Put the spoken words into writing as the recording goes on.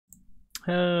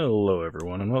Hello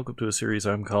everyone, and welcome to a series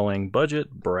I'm calling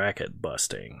Budget Bracket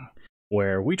Busting,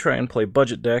 where we try and play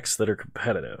budget decks that are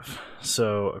competitive.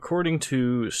 So, according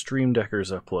to Stream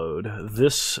Decker's upload,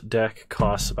 this deck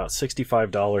costs about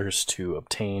 $65 to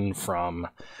obtain from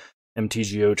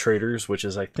MTGO traders, which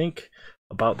is, I think,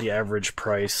 about the average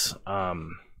price.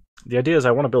 The idea is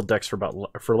I want to build decks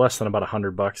for less than about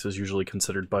 $100 is usually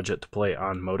considered budget to play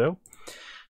on Moto.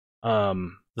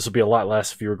 This would be a lot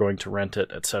less if you were going to rent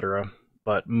it, etc.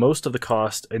 But most of the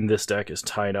cost in this deck is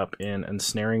tied up in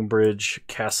Ensnaring Bridge,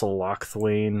 Castle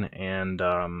Lochthwain, and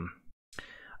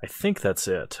I think that's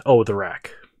it. Oh, the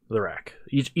Rack. The Rack.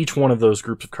 Each one of those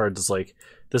groups of cards is like,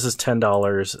 this is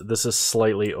 $10, this is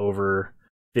slightly over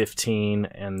 15,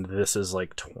 and this is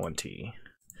like 20.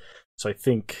 So I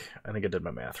think I did my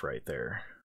math right there.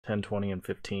 10, 20, and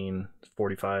 15,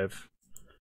 45.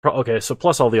 Okay, so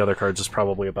plus all the other cards is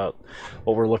probably about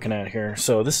what we're looking at here.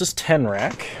 So this is 10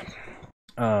 Rack.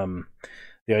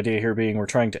 The idea here being we're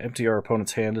trying to empty our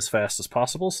opponent's hand as fast as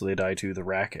possible, so they die to the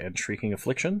Rack and Shrieking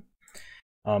Affliction.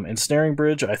 Ensnaring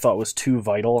Bridge I thought was too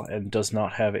vital and does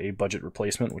not have a budget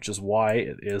replacement, which is why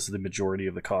it is the majority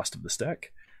of the cost of this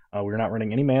deck. We're not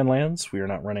running any manlands, we are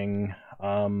not running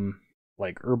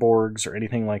like Urborgs or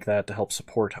anything like that to help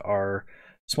support our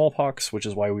Smallpox, which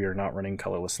is why we are not running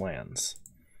colorless lands.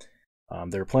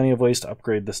 There are plenty of ways to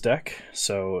upgrade this deck,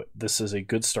 so this is a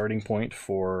good starting point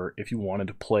for if you wanted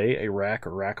to play a Rack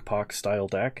or Rackpox style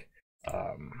deck.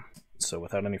 So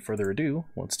without any further ado,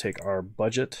 let's take our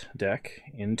budget deck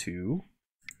into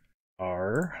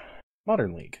our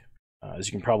Modern League. As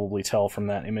you can probably tell from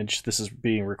that image, this is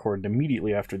being recorded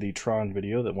immediately after the Tron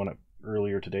video that went up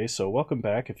earlier today, so welcome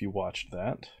back if you watched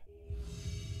that.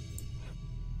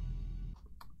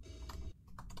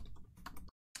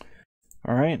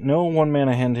 Alright, no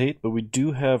 1-mana hand hate, but we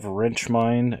do have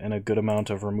Wrenchmind and a good amount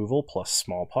of removal plus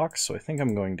Smallpox, so I think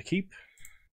I'm going to keep.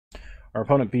 Our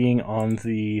opponent being on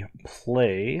the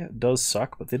play does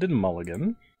suck, but they didn't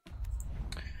mulligan.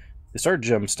 They start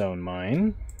Gemstone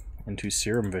Mine into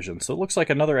Serum Vision, so it looks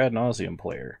like another Ad Nauseam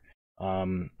player.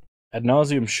 Ad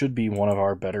Nauseam should be one of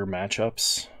our better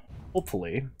matchups,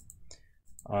 hopefully.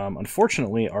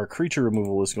 Unfortunately, our creature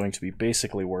removal is going to be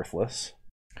basically worthless.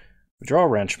 We draw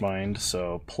Wrenchmind,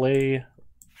 so play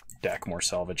deck more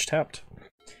salvage tapped.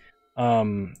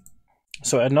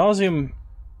 So Ad Nauseam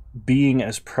being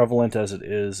as prevalent as it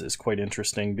is quite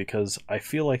interesting because I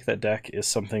feel like that deck is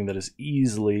something that is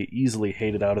easily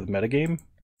hated out of the metagame.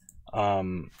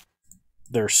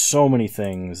 There are so many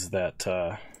things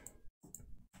that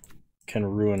can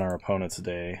ruin our opponent's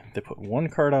day. They put one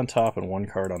card on top and one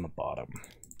card on the bottom.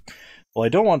 Well, I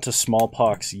don't want to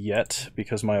Smallpox yet,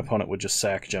 because my opponent would just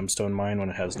sack Gemstone Mine when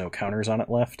it has no counters on it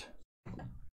left.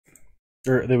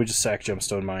 Or they would just sack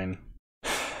Gemstone Mine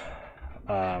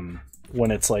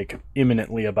when it's like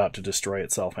imminently about to destroy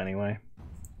itself anyway.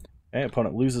 Okay,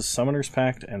 opponent loses Summoner's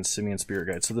Pact and Simian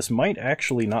Spirit Guide. So this might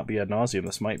actually not be Ad Nauseam,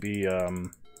 this might be,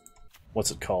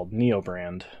 what's it called?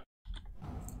 Neobrand.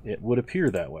 It would appear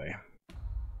that way.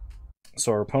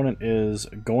 So our opponent is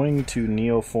going to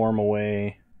Neoform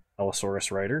away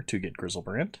Allosaurus Rider to get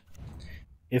Grizzlebrand.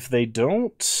 If they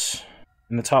don't,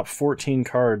 in the top 14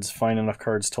 cards, find enough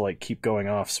cards to like keep going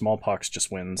off, Smallpox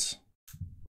just wins.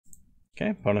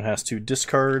 Okay, opponent has to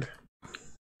discard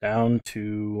down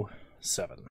to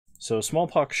 7. So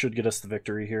Smallpox should get us the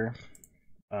victory here.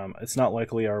 It's not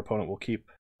likely our opponent will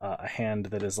keep a hand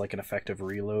that is like an effective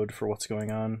reload for what's going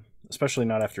on, especially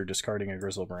not after discarding a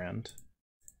Grizzlebrand.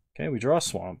 Okay, we draw a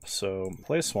Swamp, so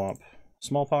play a Swamp.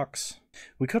 Smallpox.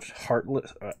 We could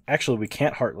Heartless... actually, we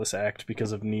can't Heartless Act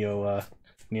because of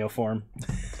Neoform.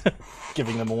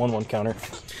 Giving them a 1/1 counter.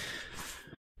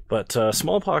 But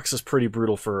Smallpox is pretty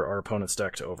brutal for our opponent's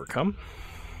deck to overcome.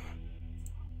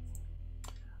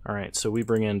 Alright, so we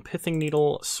bring in Pithing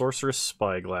Needle, Sorceress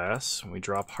Spyglass, and we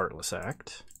drop Heartless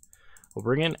Act. We'll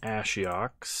bring in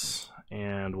Ashiox,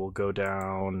 and we'll go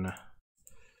down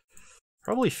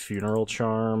probably Funeral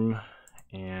Charm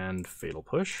and Fatal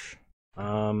Push.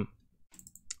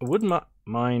 I wouldn't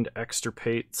mind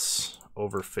Extirpates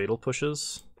over Fatal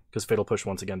Pushes, because Fatal Push,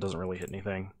 once again, doesn't really hit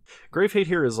anything. Grave Hate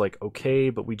here is, like,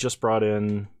 okay, but we just brought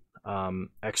in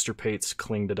Extirpates,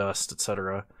 Cling to Dust,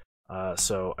 etc.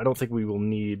 So I don't think we will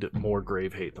need more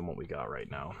Grave Hate than what we got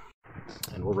right now.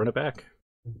 And we'll run it back.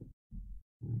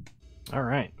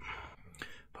 Alright.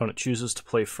 Opponent chooses to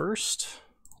play first.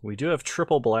 We do have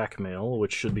triple Blackmail,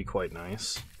 which should be quite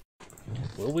nice.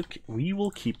 We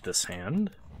will keep this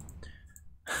hand.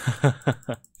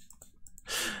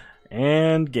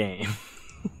 And game.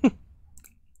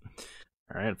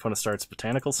 Alright, opponent starts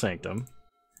Botanical Sanctum.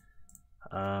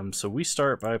 So we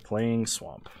start by playing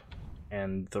Swamp.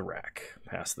 and the rack.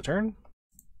 Pass the turn.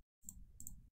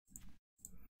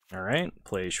 Alright,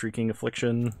 play Shrieking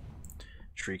Affliction.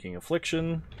 Shrieking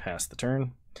Affliction, pass the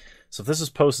turn. So if this is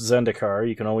post-Zendikar,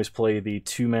 you can always play the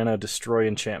 2-mana Destroy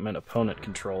Enchantment opponent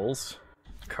controls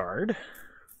card.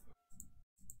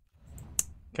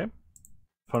 Okay.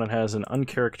 Opponent has an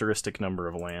uncharacteristic number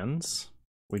of lands.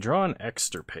 We draw an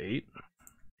Extirpate.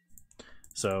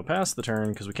 So pass the turn,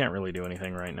 because we can't really do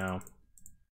anything right now.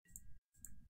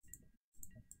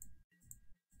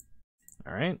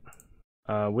 Alright.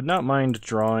 Would not mind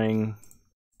drawing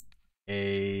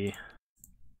a...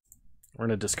 We're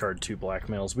going to discard 2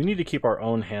 blackmails. We need to keep our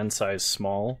own hand size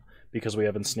small because we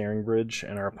have Ensnaring Bridge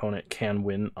and our opponent can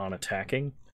win on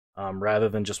attacking, rather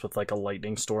than just with like a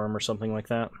Lightning Storm or something like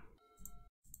that.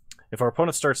 If our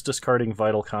opponent starts discarding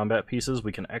vital combat pieces,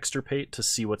 we can extirpate to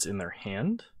see what's in their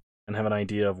hand and have an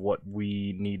idea of what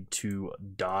we need to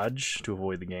dodge to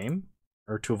avoid the game,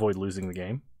 or to avoid losing the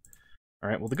game.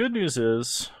 Alright, well the good news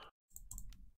is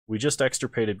we just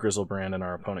extirpated Grizzlebrand and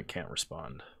our opponent can't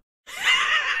respond.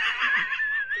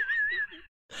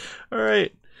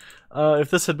 Alright, if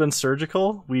this had been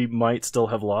surgical, we might still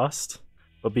have lost.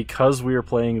 But because we are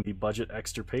playing the budget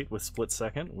extirpate with Split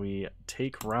Second, we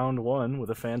take round 1 with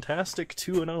a fantastic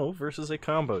 2-0 versus a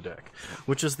combo deck,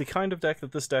 which is the kind of deck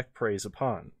that this deck preys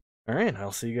upon. Alright,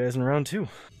 I'll see you guys in round 2.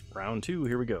 Round 2,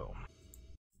 here we go.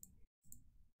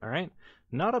 Alright,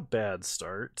 not a bad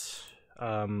start.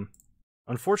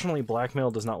 Unfortunately,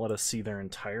 Blackmail does not let us see their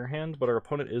entire hand, but our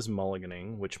opponent is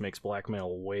mulliganing, which makes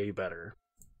Blackmail way better.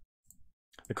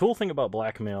 The cool thing about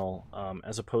Blackmail,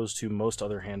 as opposed to most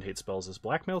other hand hate spells, is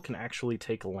Blackmail can actually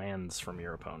take lands from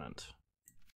your opponent.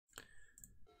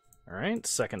 Alright,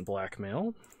 second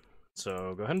Blackmail.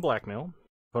 So go ahead and Blackmail.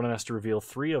 Opponent has to reveal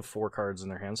 3 of 4 cards in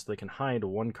their hand so they can hide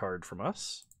 1 card from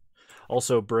us.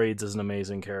 Also, Braids is an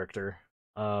amazing character.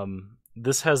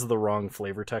 This has the wrong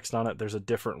flavor text on it. There's a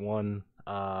different one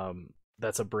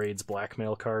that's a Braids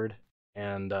Blackmail card,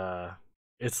 and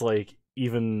it's like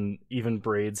even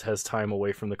Braids has time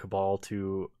away from the Cabal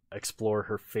to explore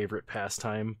her favorite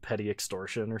pastime, petty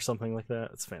extortion or something like that.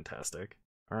 It's fantastic.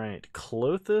 Alright,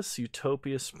 Klothys,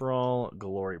 Utopia Sprawl,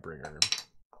 Glorybringer.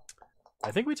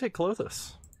 I think we take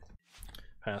Klothys.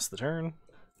 Pass the turn.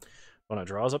 When it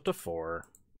draws up to 4,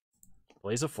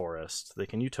 plays a forest, they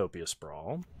can Utopia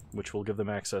Sprawl, which will give them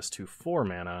access to 4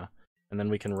 mana, and then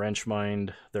we can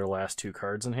Wrenchmind their last 2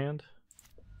 cards in hand.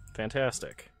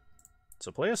 Fantastic.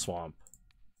 So play a Swamp.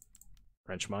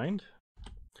 Wrenchmind.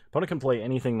 Opponent can play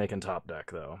anything they can top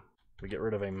deck, though. We get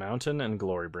rid of a Mountain and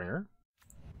Glorybringer.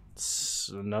 It's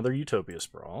another Utopia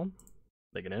Sprawl.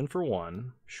 They get in for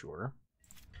 1, sure.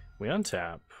 We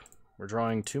untap. We're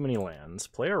drawing too many lands.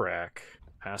 Play a Rack.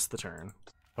 Pass the turn.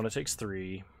 Opponent takes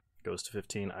 3. Goes to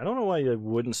 15. I don't know why you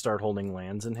wouldn't start holding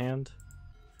lands in hand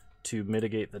to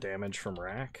mitigate the damage from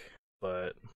Rack,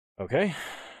 but okay.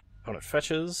 Opponent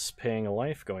fetches, paying a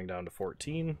life, going down to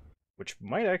 14, which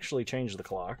might actually change the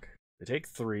clock. They take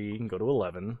 3, go to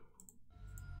 11.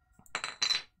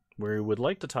 We would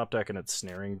like to top deck an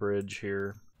Ensnaring Bridge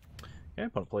here. Okay,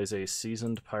 opponent plays a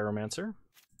Seasoned Pyromancer.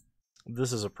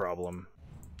 This is a problem.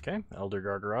 Okay, Elder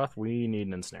Gargaroth, we need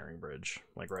an Ensnaring Bridge,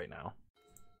 like right now.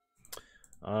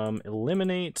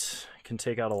 Eliminate can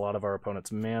take out a lot of our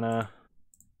opponent's mana.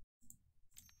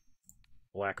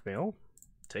 Blackmail,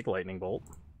 take Lightning Bolt.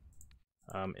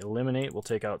 Eliminate will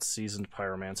take out Seasoned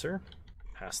Pyromancer.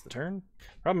 Pass the turn.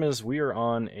 Problem is we are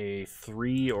on a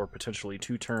 3 or potentially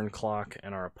 2 turn clock,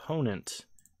 and our opponent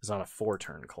is on a 4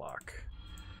 turn clock.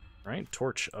 Right,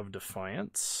 Torch of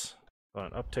Defiance.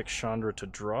 Uptick Chandra to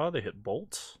draw, they hit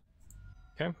Bolt.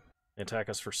 Okay, they attack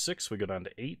us for 6, we go down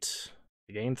to 8.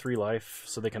 They gain 3 life,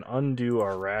 so they can undo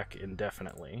our Rack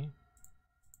indefinitely.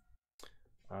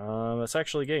 That's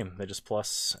actually a game. They just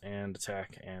plus and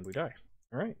attack, and we die.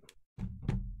 Alright.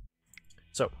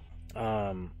 So,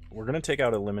 we're going to take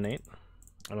out Eliminate.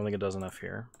 I don't think it does enough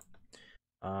here.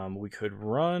 We could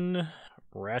run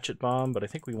Ratchet Bomb, but I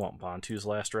think we want Bantu's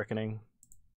Last Reckoning.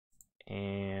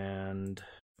 And...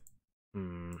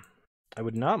 I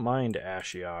would not mind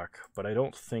Ashiok, but I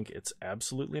don't think it's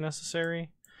absolutely necessary.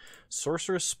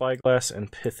 Sorceress Spyglass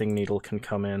and Pithing Needle can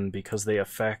come in because they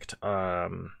affect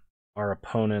our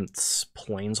opponent's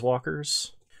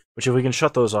Planeswalkers, which if we can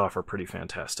shut those off are pretty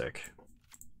fantastic.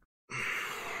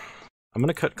 I'm going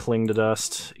to cut Cling to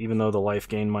Dust, even though the life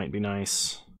gain might be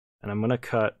nice. And I'm going to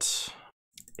cut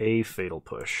a Fatal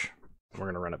Push. We're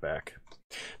going to run it back.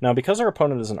 Now, because our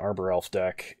opponent is an Arbor Elf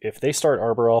deck, if they start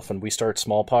Arbor Elf and we start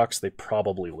Smallpox, they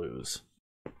probably lose.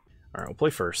 Alright, we'll play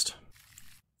first.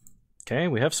 Okay,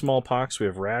 we have Smallpox, we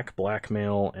have Rack,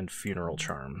 Blackmail, and Funeral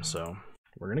Charm, so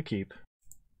we're going to keep.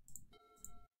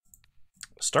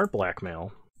 Start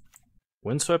Blackmail.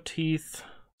 Windswept Heath,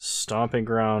 Stomping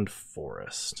Ground,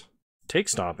 Forest. Take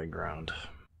Stomping Ground.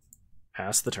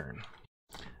 Pass the turn.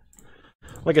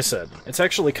 Like I said, it's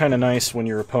actually kind of nice when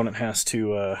your opponent has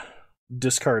to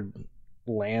discard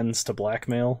lands to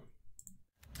blackmail,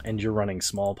 and you're running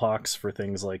Smallpox for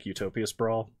things like Utopia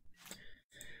Sprawl.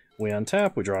 We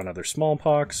untap, we draw another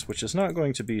Smallpox, which is not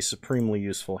going to be supremely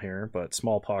useful here, but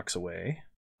Smallpox away.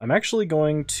 I'm actually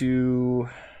going to...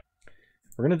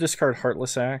 We're going to discard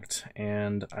Heartless Act,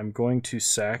 and I'm going to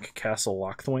sack Castle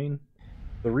Lochthwain.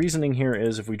 The reasoning here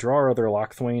is if we draw our other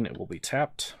Lochthwain, it will be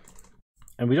tapped.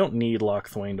 And we don't need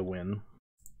Lochthwain to win.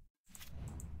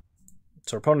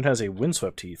 So our opponent has a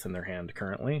Windswept Heath in their hand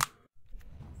currently.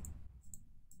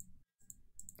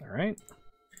 Alright.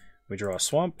 We draw a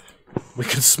Swamp. We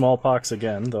could Smallpox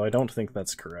again, though I don't think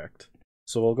that's correct.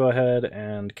 So we'll go ahead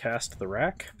and cast the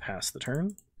Rack, pass the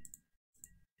turn.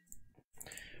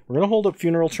 We're going to hold up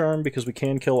Funeral Charm because we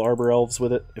can kill Arbor Elves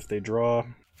with it if they draw.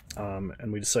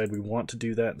 And we decide we want to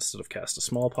do that instead of cast a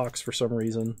Smallpox for some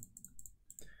reason.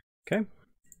 Okay.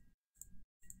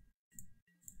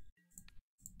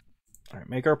 Alright,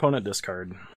 make our opponent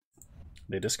discard.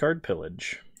 They discard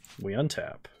Pillage. We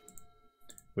untap.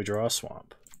 We draw a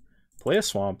Swamp. Play a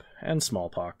Swamp and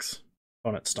Smallpox.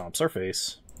 Opponent stomps our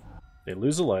face. They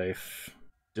lose a life.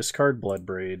 Discard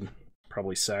Bloodbraid.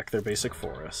 Probably sack their basic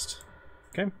forest.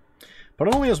 Okay.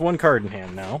 Opponent only has one card in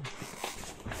hand now.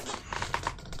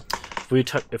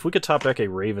 If we could top deck a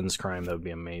Raven's Crime, that would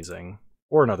be amazing.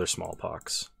 Or another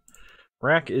Smallpox.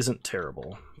 Rack isn't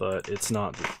terrible, but it's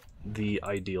not the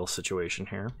ideal situation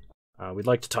here. We'd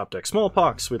like to top deck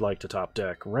Smallpox, we'd like to top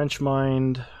deck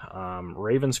Wrenchmind,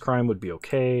 Raven's Crime would be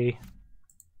okay.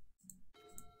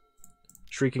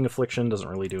 Shrieking Affliction doesn't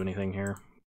really do anything here.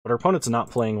 But our opponent's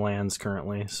not playing lands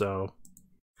currently, so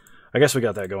I guess we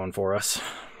got that going for us.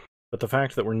 But the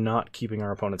fact that we're not keeping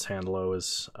our opponent's hand low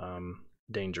is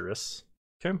dangerous.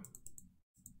 Okay.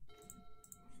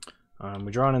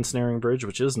 We draw an Ensnaring Bridge,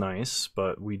 which is nice,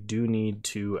 but we do need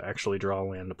to actually draw a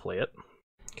land to play it.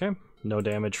 Okay, no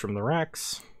damage from the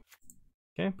racks.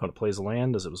 Okay, opponent plays a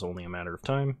land as it was only a matter of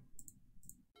time.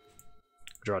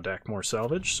 Draw Dackmore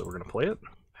Salvage, so we're going to play it.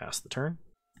 Pass the turn.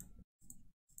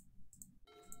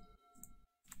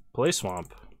 Play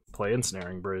Swamp. Play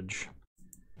Ensnaring Bridge.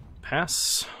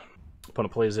 Pass.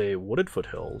 Opponent plays a Wooded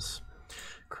Foothills.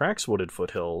 Cracks Wooded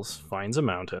Foothills, finds a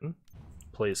mountain.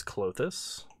 Plays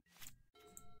Clothis.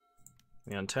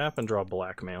 We untap and draw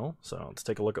Blackmail, so let's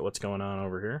take a look at what's going on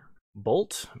over here.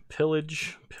 Bolt,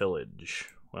 Pillage, Pillage.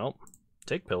 Well,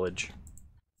 take Pillage.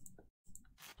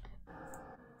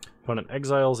 Opponent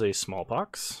exiles a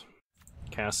Smallpox.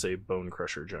 Casts a Bone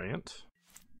Crusher Giant.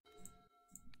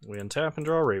 We untap and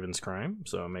draw Raven's Crime,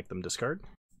 so make them discard.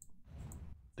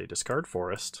 They discard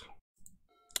Forest.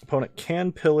 Opponent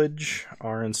can pillage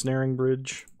our Ensnaring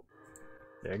Bridge.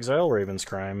 They exile Raven's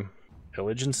Crime.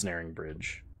 Pillage Ensnaring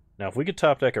Bridge. Now, if we could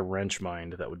top deck a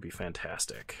Wrenchmind, that would be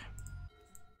fantastic.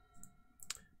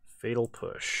 Fatal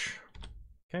Push.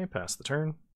 Okay, pass the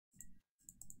turn.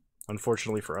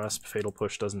 Unfortunately for us, Fatal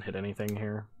Push doesn't hit anything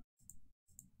here.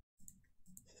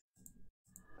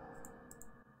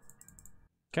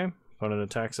 Okay, opponent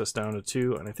attacks us down to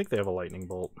 2, and I think they have a Lightning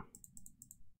Bolt.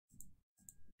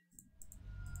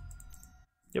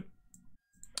 Yep.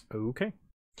 Okay.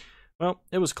 Well,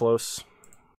 it was close.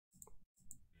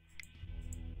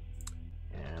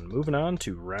 And moving on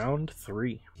to round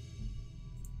 3.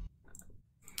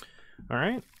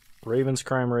 Alright. Raven's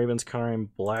Crime,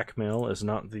 Blackmail is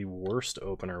not the worst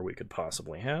opener we could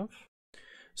possibly have.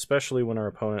 Especially when our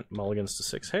opponent mulligans to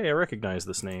 6. Hey, I recognize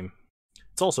this name.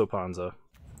 It's also Panza.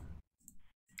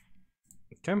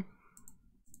 Okay.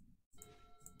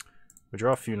 We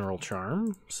draw Funeral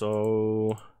Charm,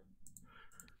 so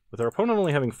with our opponent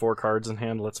only having 4 cards in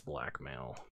hand, let's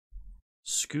Blackmail.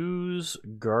 Skoos,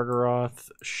 Gargaroth,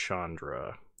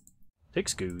 Chandra. Take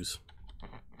Skoos.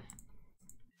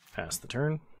 Pass the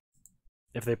turn.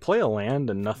 If they play a land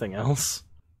and nothing else,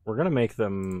 we're going to make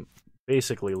them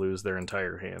basically lose their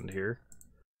entire hand here.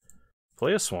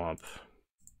 Play a Swamp.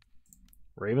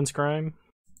 Raven's Crime.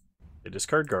 They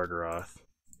discard Gargaroth.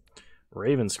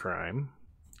 Raven's Crime.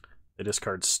 They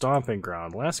discard Stomping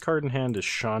Ground. Last card in hand is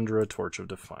Chandra, Torch of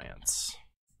Defiance.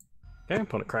 Okay,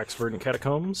 opponent cracks Verdant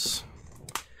Catacombs.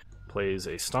 Plays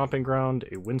a Stomping Ground,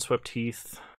 a Windswept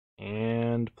Heath,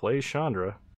 and plays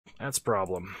Chandra. That's a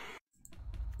problem.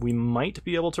 We might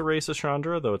be able to race a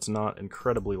Chandra, though it's not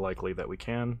incredibly likely that we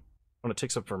can. When it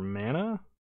ticks up for mana?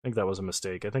 I think that was a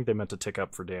mistake. I think they meant to tick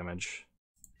up for damage.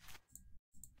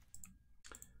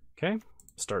 Okay,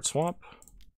 start Swamp,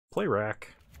 play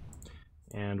Rack,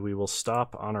 And we will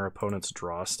stop on our opponent's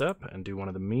draw step and do one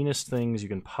of the meanest things you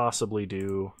can possibly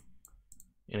do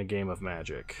in a game of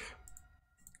Magic.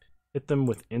 Hit them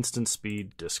with instant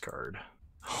speed discard.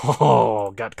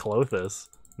 Oh, got Clothis.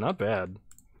 Not bad.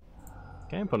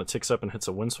 Okay, opponent ticks up and hits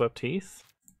a Windswept Heath.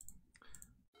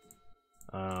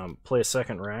 Play a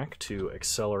second rack to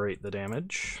accelerate the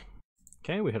damage.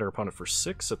 Okay, we hit our opponent for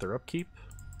 6 at their upkeep.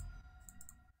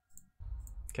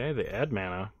 Okay, they add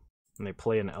mana, and they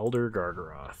play an Elder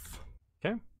Gargaroth.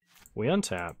 Okay, we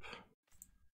untap.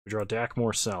 We draw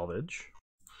Dakmor Salvage.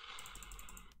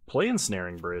 Play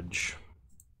Ensnaring Bridge.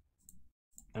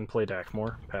 And play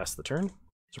Dakmor, pass the turn.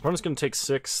 So opponent's going to take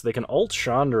 6. They can ult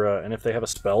Chandra, and if they have a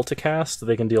spell to cast,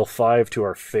 they can deal 5 to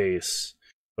our face.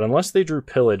 But unless they drew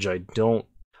Pillage,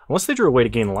 unless they drew a way to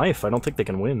gain life, I don't think they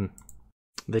can win.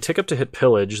 They tick up to hit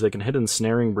Pillage, they can hit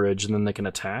Ensnaring Bridge, and then they can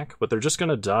attack, but they're just going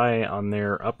to die on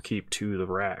their upkeep to the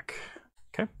rack.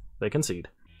 Okay, they concede.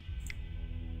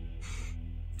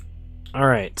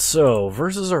 Alright, so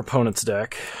versus our opponent's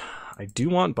deck, I do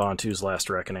want Bantu's Last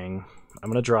Reckoning. I'm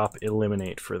going to drop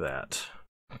Eliminate for that.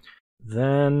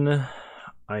 Then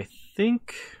I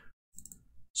think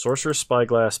Sorcerer's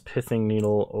Spyglass, Pithing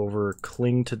Needle over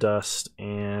Cling to Dust,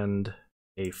 and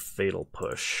a Fatal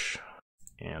Push.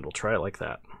 And we'll try it like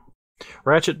that.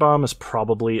 Ratchet Bomb is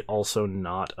probably also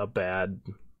not a bad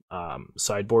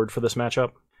sideboard for this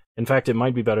matchup. In fact, it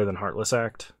might be better than Heartless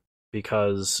Act,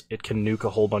 because it can nuke a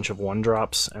whole bunch of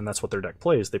 1-drops, and that's what their deck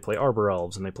plays. They play Arbor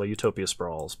Elves, and they play Utopia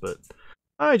Sprawls, but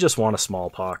I just want a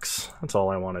Smallpox. That's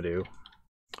all I want to do.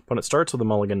 Opponent starts with a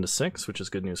mulligan to 6, which is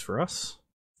good news for us.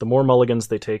 The more mulligans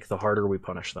they take, the harder we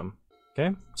punish them.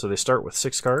 Okay, so they start with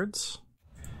 6 cards.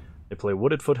 They play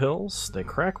Wooded Foothills, they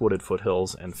crack Wooded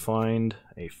Foothills, and find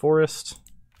a Forest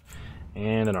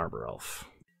and an Arbor Elf.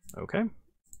 Okay.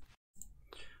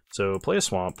 So play a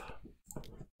Swamp,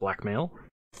 Blackmail.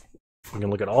 You can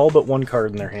look at all but 1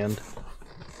 card in their hand.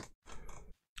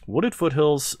 Wooded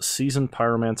Foothills, Seasoned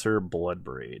Pyromancer,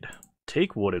 Bloodbraid.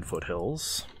 Take Wooded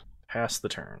Foothills, pass the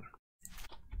turn.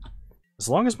 As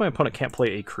long as my opponent can't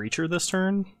play a creature this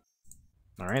turn...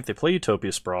 Alright, they play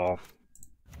Utopia Sprawl.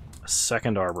 A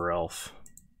second Arbor Elf,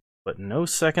 but no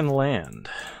second land.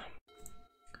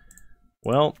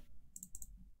 Well,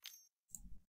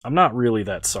 I'm not really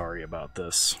that sorry about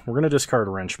this. We're going to discard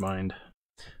Wrenchmind.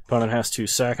 Opponent has to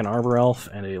sack an Arbor Elf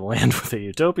and a land with a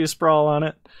Utopia Sprawl on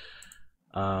it.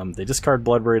 They discard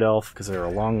Bloodbraid Elf because they're a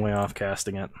long way off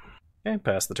casting it. Okay,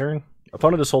 pass the turn.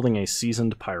 Opponent is holding a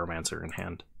Seasoned Pyromancer in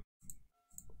hand.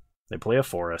 They play a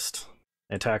Forest.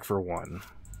 They attack for 1.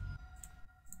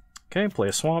 Okay, play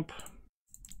a Swamp.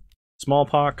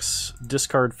 Smallpox,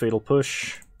 discard Fatal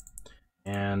Push.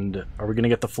 And are we going to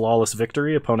get the flawless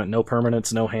victory? Opponent no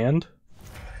permanents, no hand.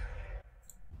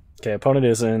 Okay, opponent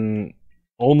is in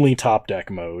only top deck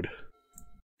mode.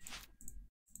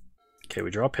 Okay,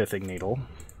 we draw Pithing Needle.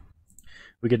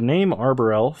 We could name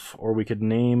Arbor Elf, or we could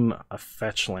name a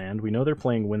fetch land. We know they're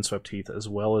playing Windswept Heath as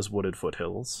well as Wooded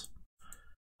Foothills.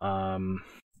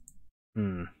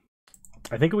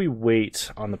 I think we wait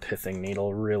on the Pithing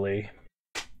Needle, really.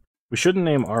 We shouldn't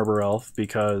name Arbor Elf,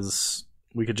 because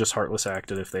we could just Heartless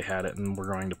Act it if they had it and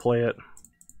we're going to play it.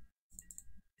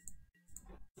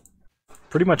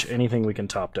 Pretty much anything we can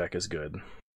top deck is good.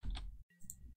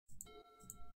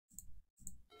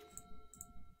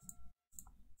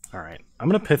 Alright, I'm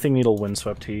going to Pithing Needle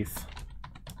Windswept Heath.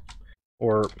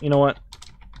 Or, you know what?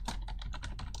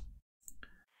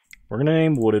 We're going to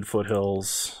name Wooded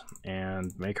Foothills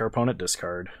and make our opponent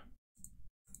discard.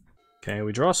 Okay,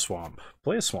 we draw a Swamp.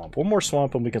 Play a Swamp. 1 more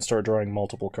Swamp and we can start drawing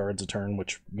multiple cards a turn,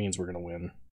 which means we're going to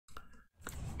win.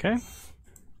 Okay.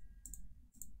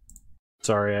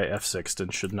 Sorry, I F6'd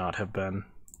and should not have been.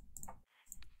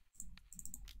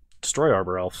 Destroy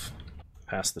Arbor Elf.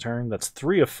 Pass the turn. That's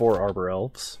 3 of 4 Arbor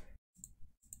Elves.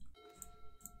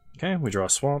 Okay, we draw a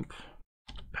Swamp.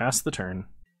 Pass the turn.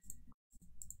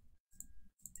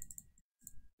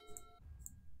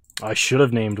 I should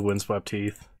have named Windswept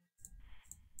Heath.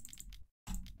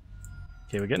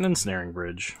 Okay, we get an Ensnaring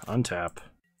Bridge. Untap.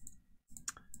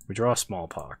 We draw a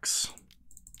Smallpox.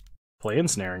 Play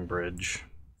Ensnaring Bridge.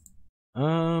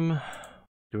 Do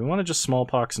we want to just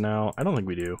Smallpox now? I don't think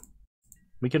we do.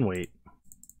 We can wait.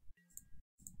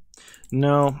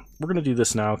 No, we're going to do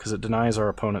this now because it denies our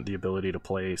opponent the ability to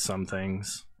play some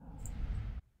things.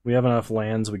 We have enough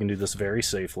lands, we can do this very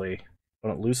safely.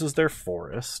 Opponent loses their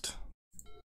Forest.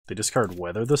 They discard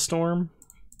Weather the Storm?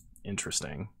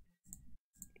 Interesting.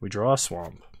 We draw a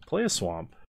Swamp. Play a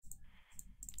Swamp.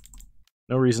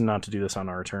 No reason not to do this on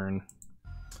our turn.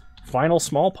 Final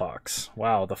Smallpox.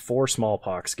 Wow, the 4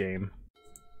 Smallpox game.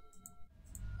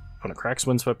 Opponent cracks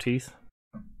Windswept Heath.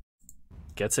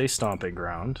 gets a Stomping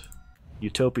Ground.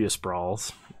 Utopia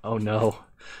sprawls. Oh no.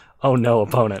 Oh no,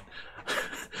 opponent.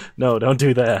 No, don't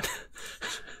do that.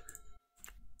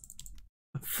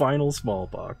 Final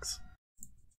Smallpox.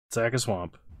 Sack a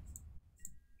Swamp.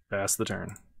 Pass the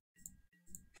turn.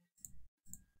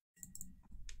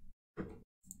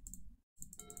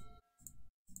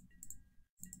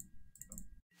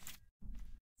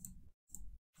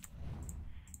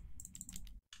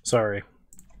 Sorry.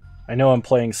 I know I'm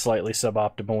playing slightly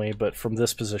suboptimally, but from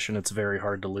this position it's very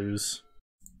hard to lose.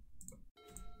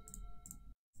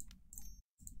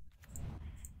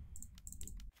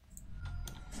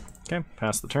 Okay,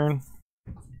 pass the turn.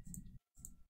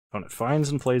 Opponent finds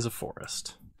and plays a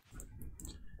forest.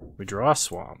 We draw a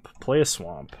swamp, play a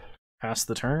swamp, pass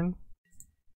the turn.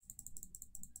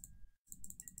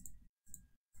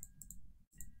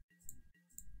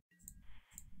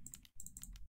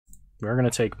 We're going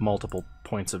to take multiple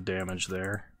points of damage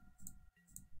there.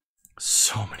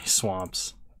 So many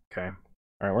swamps. Okay.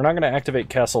 Alright, we're not going to activate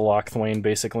Castle Lochthwain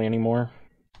basically anymore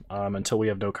until we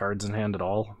have no cards in hand at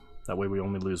all. That way we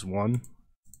only lose one.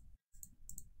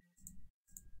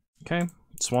 Okay,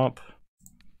 swamp.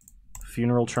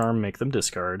 Funeral Charm, make them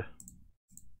discard.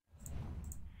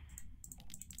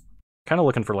 Kind of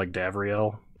looking for like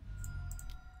Davriel.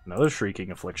 Another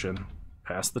Shrieking Affliction.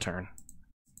 Pass the turn.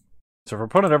 So if our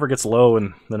opponent ever gets low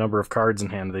in the number of cards in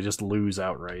hand, they just lose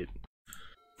outright.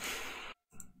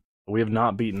 We have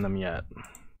not beaten them yet.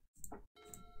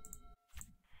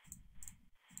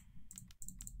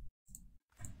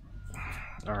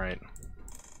 Alright.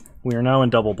 We are now in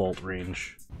double bolt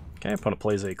range. Okay, opponent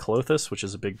plays a Clothis, which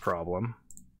is a big problem.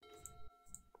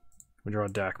 We draw a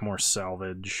Dakmor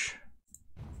Salvage.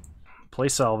 Play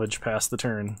Salvage, pass the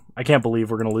turn. I can't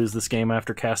believe we're going to lose this game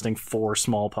after casting 4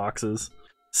 Smallpoxes,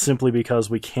 simply because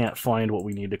we can't find what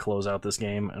we need to close out this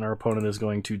game, and our opponent is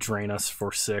going to drain us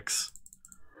for 6.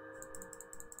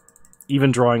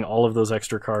 Even drawing all of those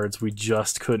extra cards, we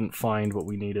just couldn't find what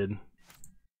we needed.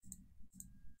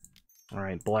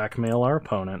 Alright, blackmail our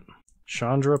opponent.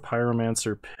 Chandra,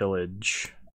 Pyromancer,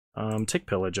 Pillage. Take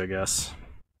Pillage, I guess.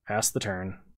 Pass the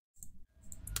turn.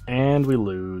 And we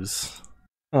lose.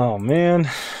 Oh, man.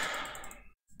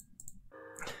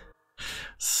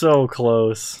 So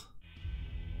close.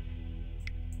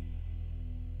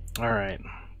 Alright.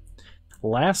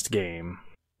 Last game.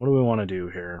 What do we want to do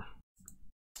here?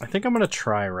 I think I'm going to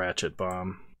try Ratchet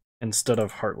Bomb instead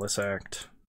of Heartless Act.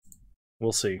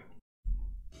 We'll see.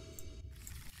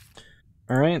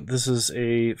 Alright, this is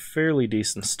a fairly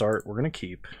decent start. We're going to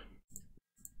keep.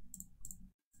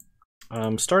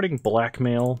 Starting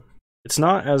Blackmail. It's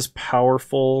not as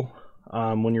powerful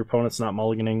when your opponent's not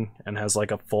mulliganing and has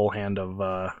like a full hand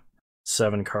of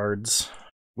 7 cards.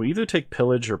 We either take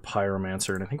Pillage or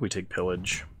Pyromancer, and I think we take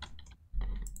Pillage.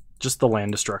 Just the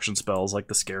land destruction spell is like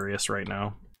the scariest right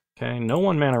now. Okay, no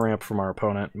 1 mana ramp from our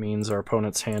opponent means our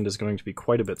opponent's hand is going to be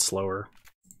quite a bit slower.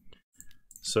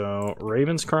 So,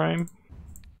 Raven's Crime.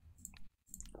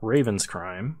 Raven's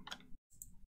Crime.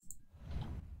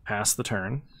 Pass the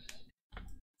turn.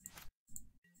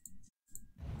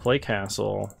 Play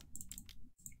Castle.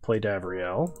 Play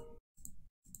Davriel.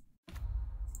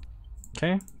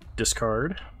 Okay,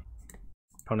 discard.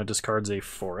 Opponent discards a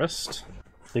forest.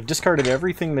 They've discarded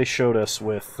everything they showed us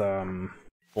with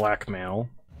Blackmail.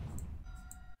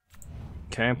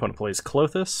 Okay, opponent plays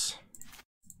Clothis.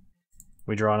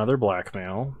 We draw another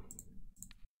Blackmail.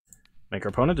 Make our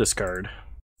opponent discard.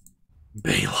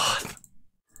 Baloth.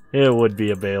 It would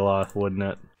be a Baloth, wouldn't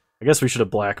it? I guess we should have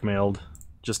blackmailed,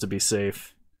 just to be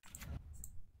safe.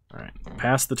 Alright,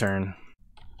 pass the turn.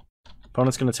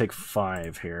 Opponent's going to take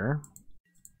 5 here.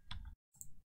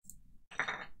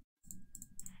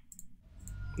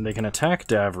 They can attack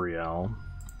Davriel,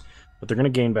 but they're going to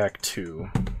gain back 2.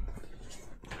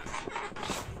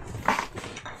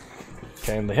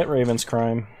 Okay, they hit Raven's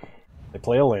Crime. They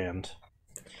play a land.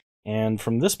 And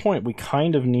from this point, we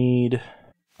kind of need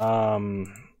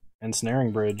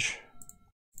Ensnaring Bridge.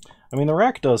 I mean, the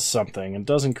rack does something. It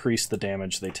does increase the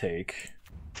damage they take.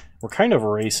 We're kind of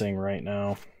racing right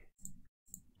now.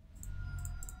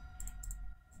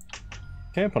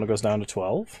 Okay, opponent goes down to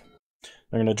 12.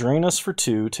 They're going to drain us for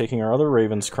 2, taking our other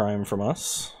Raven's Crime from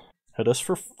us. Hit us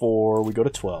for 4, we go to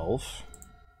 12.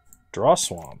 Draw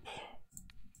Swamp.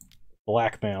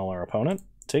 Blackmail our opponent.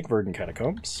 Take Verdant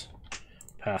Catacombs.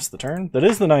 Pass the turn. That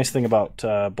is the nice thing about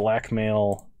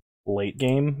Blackmail late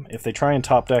game. If they try and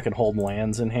top deck and hold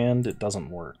lands in hand, it doesn't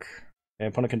work. Okay,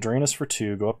 opponent can drain us for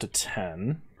 2, go up to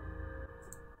 10.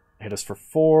 Hit us for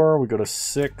 4, we go to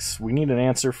 6. We need an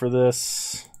answer for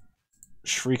this.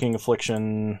 Shrieking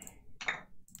Affliction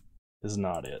is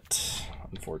not it.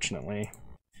 unfortunately.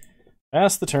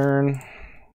 Pass the turn.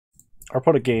 Our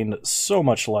opponent gained so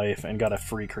much life and got a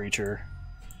free creature.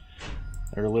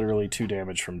 They're literally 2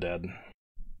 damage from dead.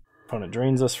 Opponent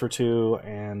drains us for 2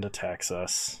 and attacks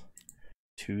us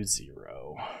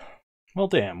 2-0. Well,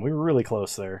 damn, we were really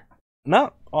close there.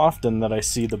 Not often that I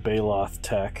see the Baloth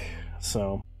tech,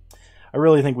 so I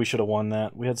really think we should have won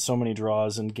that. We had so many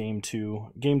draws in Game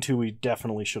 2. Game 2 we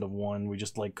definitely should have won. We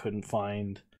just couldn't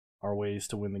find our ways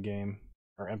to win the game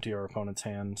or empty our opponent's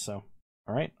hand, so...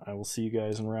 Alright, I will see you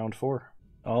guys in round 4.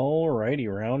 Alrighty,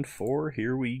 round 4,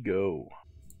 here we go.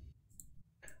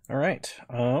 Alright,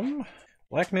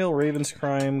 Blackmail, Raven's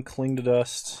Crime, Cling to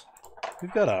Dust.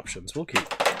 We've got options, we'll keep.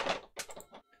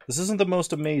 This isn't the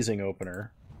most amazing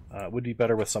opener. It would be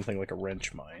better with something like a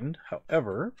Wrench Mind.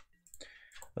 However,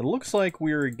 it looks like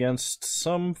we're against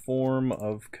some form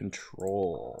of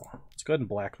control. Let's go ahead and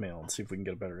Blackmail and see if we can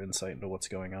get a better insight into what's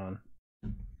going on.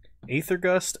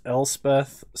 Aethergust,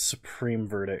 Elspeth, Supreme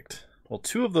Verdict. Well,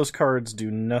 2 of those cards do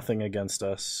nothing against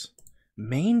us.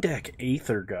 Main deck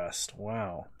Aethergust.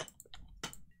 Wow.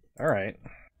 Alright.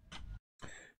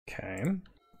 Okay.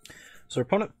 So our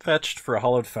opponent fetched for a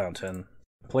Hollowed Fountain.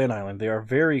 Play an island. They are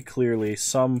very clearly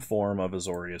some form of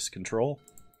Azorius control.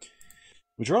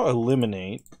 We draw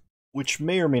Eliminate, which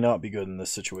may or may not be good in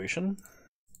this situation.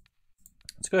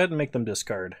 Let's go ahead and make them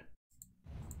discard.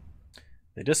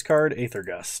 They discard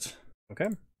Aethergust. Okay.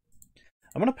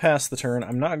 I'm going to pass the turn.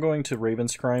 I'm not going to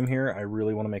Raven's Crime here. I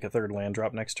really want to make a 3rd land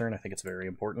drop next turn. I think it's very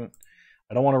important.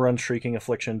 I don't want to run Shrieking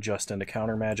Affliction just into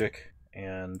counter magic.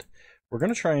 And we're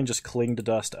going to try and just Cling to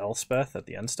Dust Elspeth at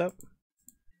the end step.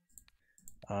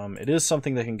 It is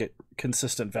something that can get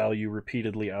consistent value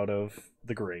repeatedly out of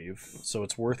the grave, so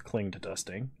it's worth Cling to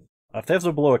Dusting. If they have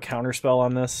to blow a counterspell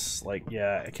on this,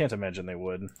 yeah, I can't imagine they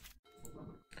would.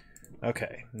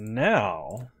 Okay,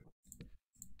 now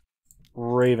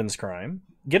Raven's Crime.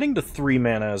 Getting to 3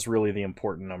 mana is really the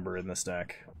important number in this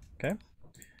deck. Okay.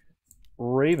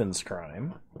 Raven's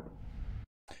Crime.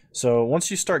 So once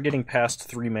you start getting past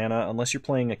 3 mana, unless you're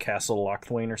playing a Castle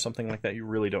Lochthwain or something like that, you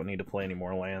really don't need to play any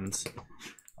more lands.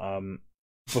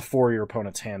 Before your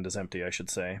opponent's hand is empty, I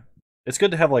should say. It's good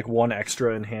to have 1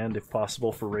 extra in hand if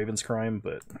possible for Raven's Crime,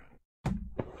 but...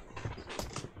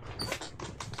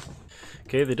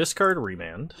 Okay, they discard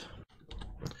Remand.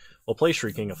 We'll play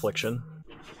Shrieking Affliction.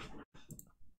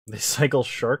 They cycle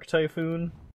Shark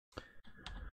Typhoon.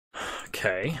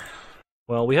 Okay.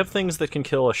 Well, we have things that can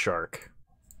kill a shark.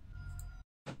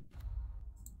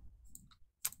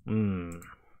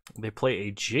 They play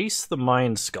a Jace the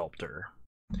Mind Sculptor.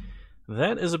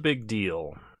 That is a big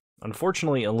deal.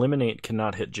 Unfortunately, Eliminate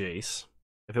cannot hit Jace.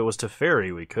 If it was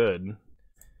Teferi, we could.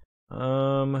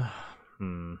 The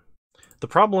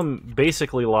problem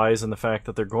basically lies in the fact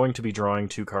that they're going to be drawing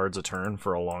 2 cards a turn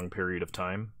for a long period of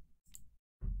time.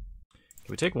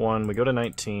 We take 1, we go to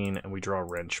 19, and we draw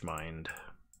Wrench Mind.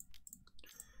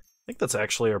 I think that's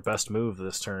actually our best move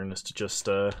this turn, is to just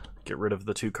get rid of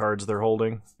the 2 cards they're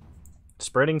holding.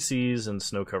 Spreading Seas and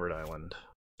Snow-Covered Island.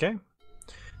 Okay.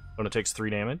 Opponent takes 3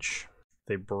 damage.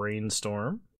 They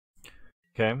Brainstorm.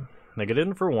 Okay. They get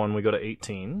in for 1, we go to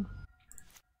 18.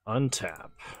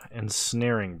 Untap, and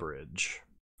Snaring Bridge.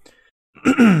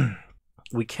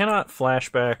 We cannot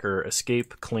flashback or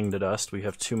escape Cling to Dust. We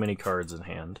have too many cards in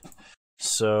hand.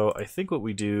 So I think what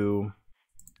we do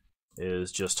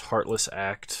is just Heartless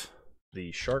Act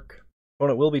the Shark.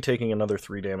 Opponent will be taking another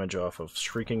 3 damage off of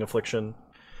Shrieking Affliction.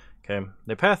 Okay,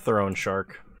 they path their own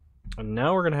Shark. And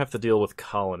now we're going to have to deal with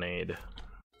Colonnade.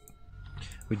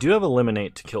 We do have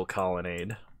Eliminate to kill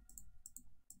Colonnade.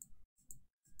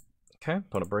 Okay,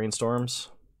 opponent Brainstorms.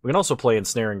 We can also play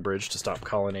Ensnaring Bridge to stop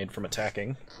Colonnade from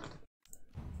attacking.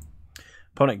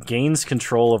 Opponent gains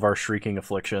control of our Shrieking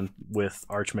Affliction with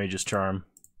Archmage's Charm.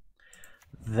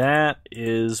 That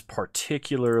is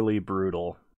particularly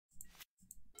brutal.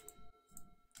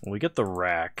 We get the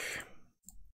Rack.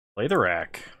 Play the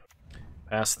Rack.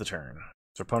 Pass the turn.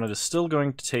 So opponent is still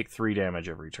going to take 3 damage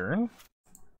every turn.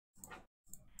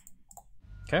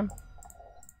 Okay.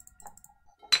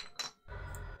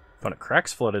 Opponent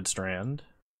cracks Flooded Strand.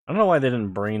 I don't know why they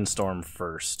didn't Brainstorm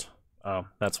first. Oh,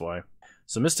 that's why.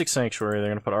 So Mystic Sanctuary, they're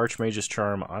going to put Archmage's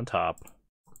Charm on top.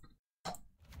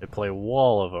 They play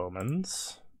Wall of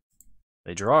Omens.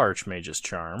 They draw Archmage's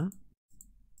Charm.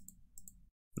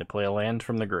 They play a land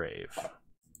from the grave.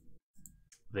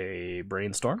 They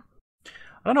Brainstorm. I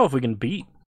don't know if we can beat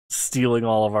stealing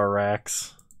all of our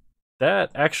racks.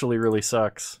 That actually really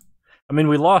sucks. I mean,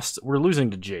 we're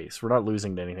losing to Jace. We're not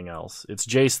losing to anything else. It's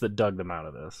Jace that dug them out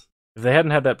of this. If they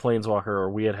hadn't had that Planeswalker, or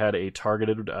we had had a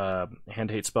targeted hand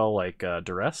hate spell like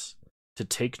Duress to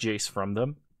take Jace from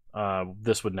them,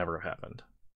 this would never have happened.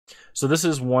 So this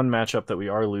is one matchup that we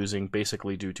are losing,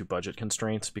 basically due to budget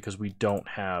constraints, because we don't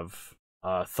have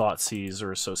Thoughtseize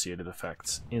or associated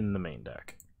effects in the main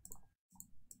deck.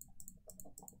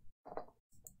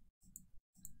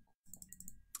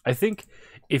 I think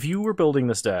if you were building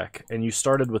this deck and you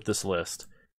started with this list,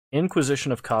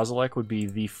 Inquisition of Kozilek would be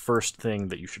the first thing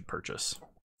that you should purchase.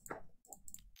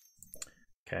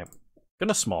 Okay,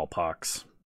 gonna Smallpox.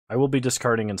 I will be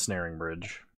discarding Ensnaring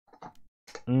Bridge.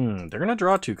 They're gonna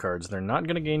draw 2 cards. They're not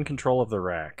gonna gain control of the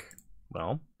rack.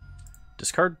 Well,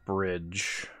 discard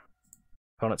Bridge.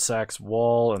 Opponent sacks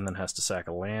Wall and then has to sack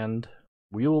a land.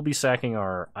 We will be sacking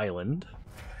our island.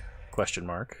 Question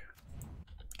mark.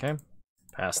 Okay,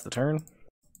 pass the turn.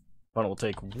 Opponent will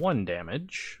take 1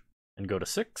 damage and go to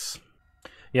 6.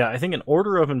 Yeah, I think in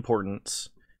order of importance,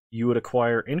 you would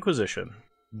acquire Inquisition,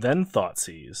 then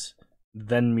Thoughtseize,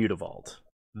 then Mutavault,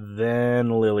 then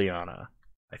Liliana.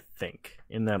 I think,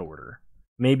 in that order.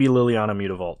 Maybe Liliana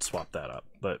Mutavault swap that up,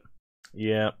 but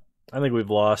yeah, I think we've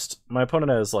lost. My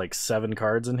opponent has like 7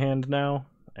 cards in hand now,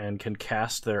 and can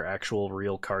cast their actual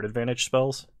real card advantage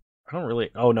spells. I don't really...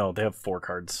 Oh no, they have 4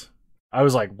 cards. I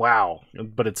was like, wow,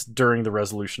 but it's during the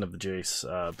resolution of the Jace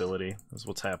ability, is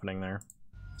what's happening there.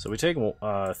 So we take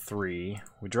 3,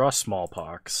 we draw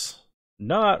Smallpox.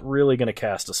 Not really going to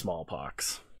cast a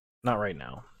Smallpox. Not right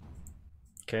now.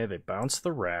 Okay, they bounce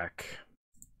the rack.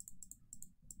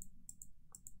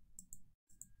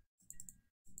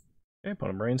 Okay,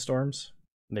 opponent brainstorms.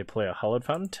 They play a Hollowed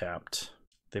Fountain tapped.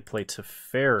 They play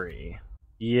Teferi.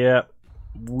 Yeah,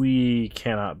 we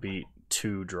cannot beat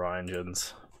 2 draw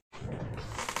engines.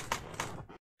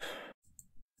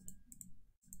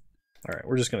 Alright,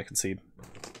 we're just going to concede.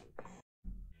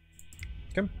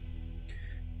 Okay.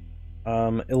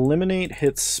 Eliminate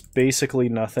hits basically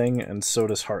nothing, and so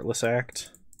does Heartless Act.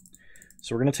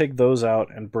 So we're going to take those out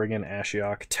and bring in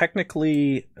Ashiok.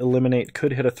 Technically, Eliminate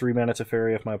could hit a 3-mana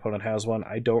Teferi if my opponent has one.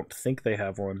 I don't think they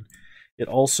have one. It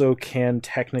also can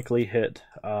technically hit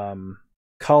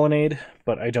Colonnade,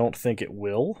 but I don't think it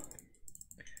will.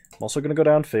 I'm also going to go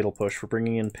down Fatal Push for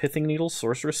bringing in Pithing Needle,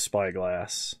 Sorceress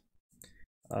Spyglass.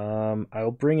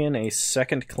 I'll bring in a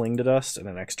second Cling to Dust and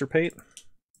an Extirpate.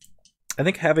 I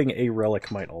think having a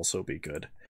Relic might also be good,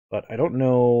 but I don't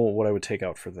know what I would take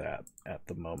out for that at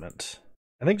the moment.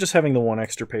 I think just having the 1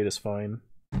 Extirpate is fine.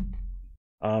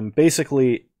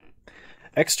 Basically,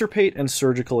 Extirpate and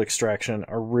Surgical Extraction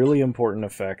are really important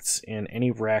effects in any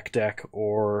rack deck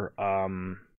or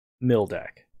mill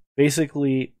deck.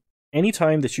 Basically,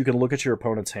 anytime that you can look at your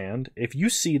opponent's hand, if you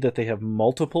see that they have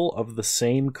multiple of the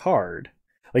same card,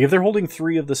 like if they're holding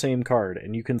 3 of the same card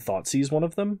and you can Thoughtseize one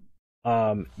of them,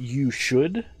 you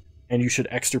should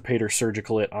Extirpate or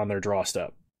Surgical it on their draw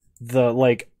step.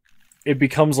 It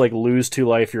becomes like lose 2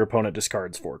 life, your opponent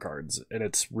discards 4 cards, and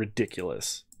it's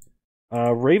ridiculous.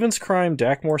 Raven's Crime,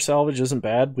 Dakmor Salvage isn't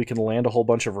bad. We can land a whole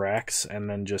bunch of racks and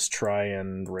then just try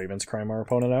and Raven's Crime our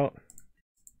opponent out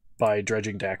by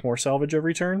dredging Dakmor Salvage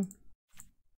every turn.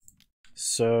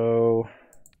 So,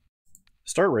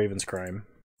 start Raven's Crime.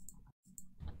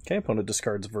 Okay, opponent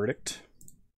discards Verdict.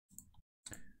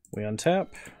 We untap.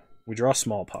 We draw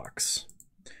Smallpox.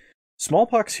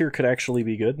 Smallpox here could actually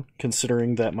be good,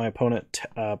 considering that my opponent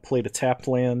played a tapped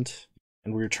land,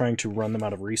 and we were trying to run them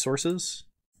out of resources.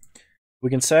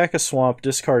 We can sack a swamp,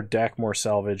 discard Dakmor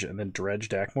Salvage, and then dredge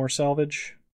Dakmor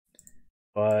Salvage.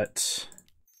 But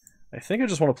I think I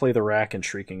just want to play the rack and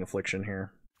Shrieking Affliction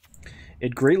here.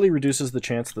 It greatly reduces the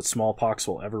chance that Smallpox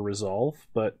will ever resolve,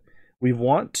 but we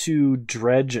want to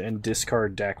dredge and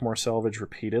discard Dakmor Salvage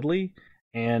repeatedly,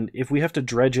 and if we have to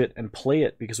dredge it and play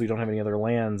it because we don't have any other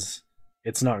lands,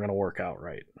 it's not going to work out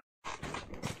right.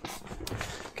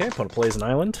 Okay, opponent plays an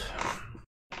island.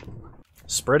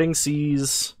 Spreading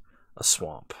Seas, a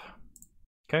swamp.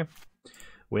 Okay,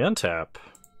 we untap.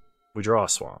 We draw a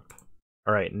swamp.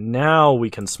 Alright, now we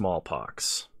can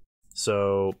Smallpox.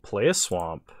 So, play a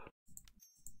swamp.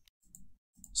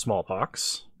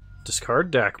 Smallpox.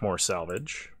 Discard Dakmor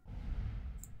Salvage.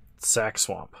 Sack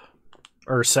swamp.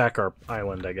 Or sack our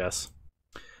island, I guess.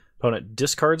 Opponent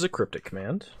discards a Cryptic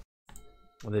Command.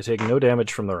 They take no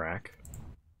damage from the rack.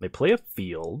 They play a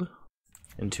field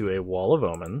into a Wall of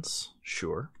Omens.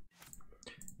 Sure.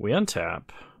 We untap.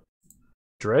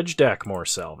 Dredge Dakmor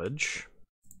Salvage.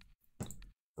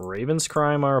 Raven's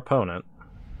Crime our opponent.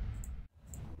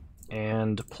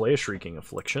 And play a Shrieking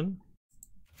Affliction.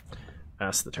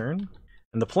 Pass the turn.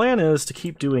 And the plan is to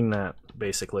keep doing that,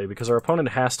 basically, because our opponent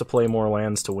has to play more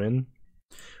lands to win,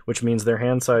 which means their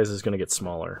hand size is going to get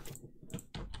smaller.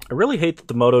 I really hate that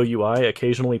the Moto UI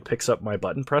occasionally picks up my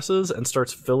button presses and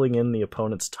starts filling in the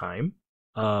opponent's time.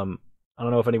 I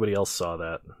don't know if anybody else saw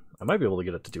that. I might be able to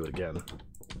get it to do it again.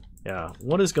 Yeah,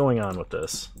 what is going on with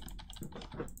this?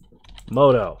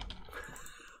 Moto.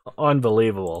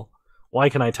 Unbelievable. Why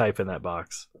can I type in that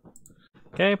box?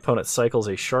 Okay, opponent cycles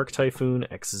a Shark Typhoon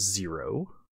X0.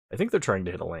 I think they're trying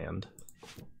to hit a land.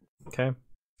 Okay.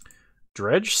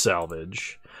 Dredge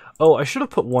Salvage. Oh, I should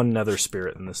have put one Nether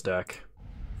Spirit in this deck.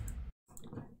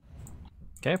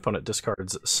 Okay, opponent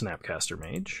discards Snapcaster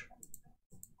Mage.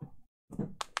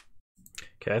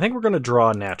 Okay, I think we're going to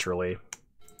draw naturally.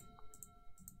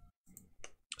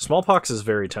 Smallpox is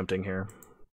very tempting here.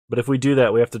 But if we do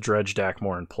that, we have to dredge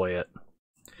Dakmor and play it.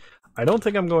 I don't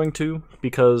think I'm going to,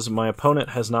 because my opponent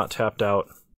has not tapped out,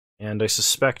 and I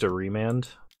suspect a remand.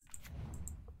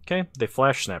 Okay, they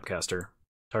flash Snapcaster,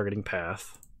 targeting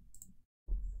Path.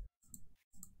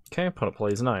 Okay, opponent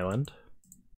plays an island.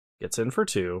 Gets in for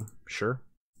 2, sure.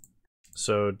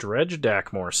 So, dredge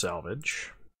Dakmor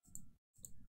Salvage.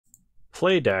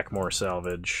 Play Dakmor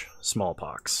Salvage,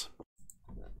 Smallpox.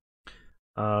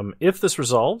 If this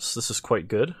resolves, this is quite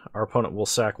good. Our opponent will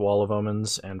sack Wall of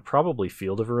Omens and probably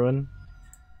Field of Ruin.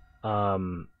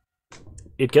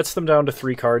 It gets them down to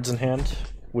 3 cards in hand,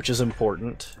 which is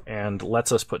important, and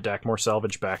lets us put Dakmor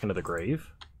Salvage back into the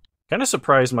grave. Kind of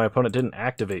surprised my opponent didn't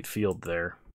activate Field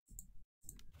there.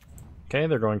 Okay,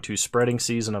 they're going to Spreading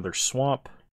Seas, another Swamp.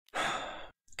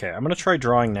 Okay, I'm going to try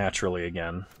drawing naturally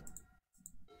again.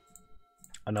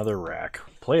 Another Rack.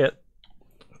 Play it.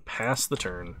 Pass the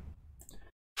turn.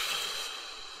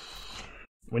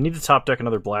 We need to top deck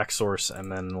another Black Source and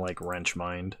then, like, Wrench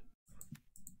Mind.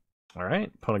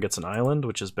 Alright, opponent gets an island,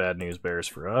 which is bad news bears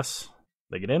for us.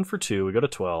 They get in for 2, we go to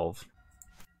 12.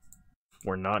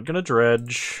 We're not going to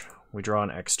dredge. We draw an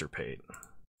Extirpate.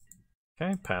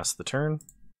 Okay, pass the turn.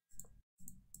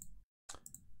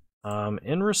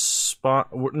 In response...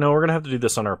 No, we're going to have to do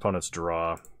this on our opponent's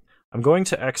draw. I'm going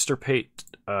to Extirpate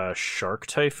Shark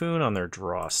Typhoon on their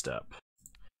draw step.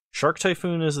 Shark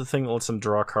Typhoon is the thing that lets them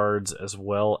draw cards as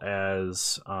well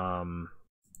as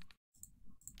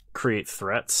create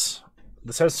threats.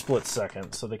 This has split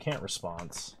second, so they can't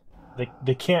respond.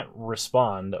 They can't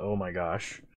respond, oh my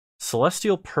gosh.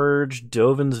 Celestial Purge,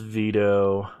 Dovin's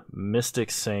Veto,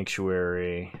 Mystic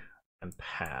Sanctuary, and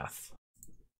Path.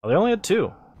 Oh, they only had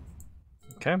 2.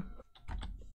 Okay.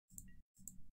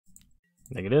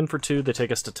 They get in for 2, they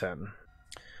take us to 10.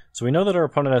 So we know that our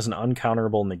opponent has an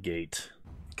uncounterable negate.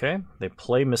 Okay, they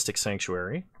play Mystic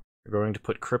Sanctuary. They're going to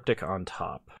put Cryptic on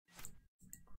top.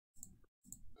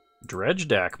 Dredge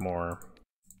Dakmor.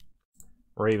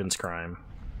 Raven's Crime.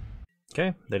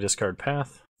 Okay, they discard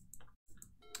Path.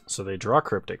 So they draw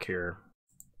Cryptic here.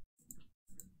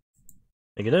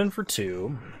 They get in for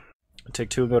 2. Take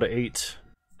 2 and go to 8.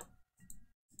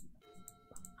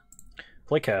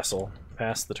 Play Castle.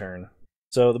 Pass the turn.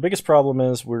 So the biggest problem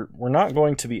is we're not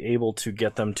going to be able to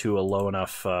get them to a low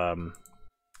enough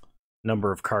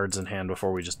number of cards in hand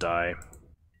before we just die,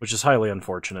 which is highly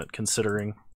unfortunate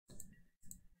considering,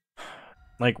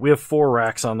 like, we have 4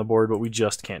 racks on the board, but we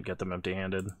just can't get them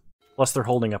empty-handed. Plus they're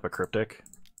holding up a Cryptic.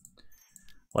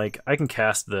 Like, I can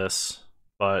cast this,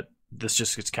 but this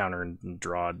just gets countered and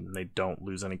drawed, and they don't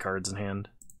lose any cards in hand.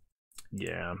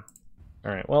 Yeah.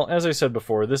 Alright, well, as I said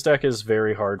before, this deck is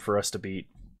very hard for us to beat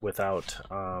without,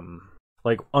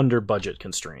 like, under budget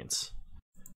constraints.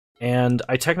 And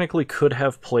I technically could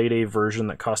have played a version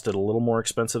that costed a little more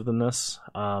expensive than this.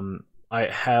 I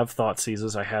have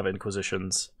Thoughtseizes, I have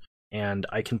Inquisitions, and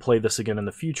I can play this again in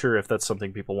the future if that's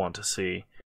something people want to see.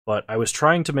 But I was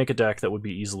trying to make a deck that would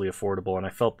be easily affordable, and I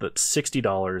felt that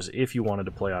 $60, if you wanted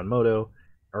to play on Moto,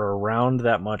 or around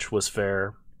that much, was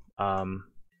fair.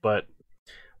 But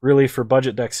really, for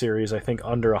budget deck series, I think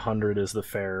under 100 is the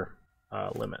fair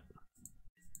limit.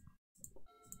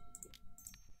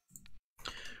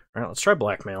 Alright, let's try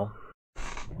Blackmail.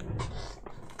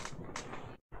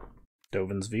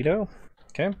 Dovin's Veto.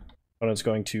 Okay. Opponent's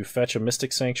going to fetch a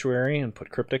Mystic Sanctuary and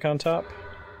put Cryptic on top.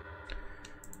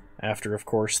 After, of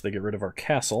course, they get rid of our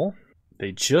castle.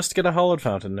 They just get a Hallowed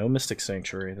Fountain, no Mystic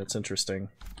Sanctuary. That's interesting.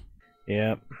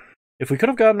 Yeah. If we could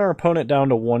have gotten our opponent down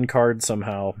to 1 card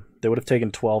somehow, they would have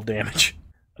taken 12 damage.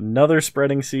 Another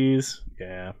Spreading Seas.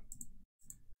 Yeah.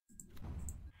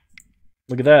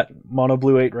 Look at that. Mono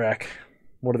blue 8 rack.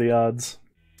 What are the odds?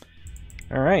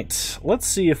 Alright, let's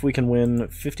see if we can win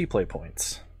 50 play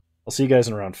points. I'll see you guys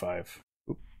in round 5.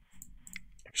 Oop.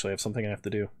 Actually, I have something I have to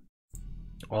do.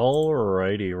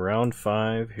 Alrighty, round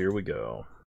 5, here we go.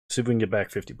 See if we can get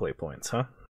back 50 play points, huh?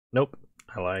 Nope,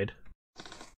 I lied.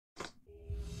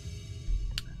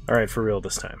 Alright, for real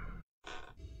this time.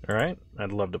 Alright,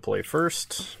 I'd love to play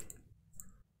first.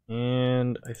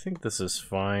 And I think this is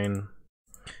fine.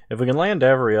 If we can land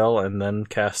Davriel and then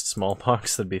cast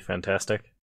Smallpox, that'd be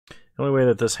fantastic. The only way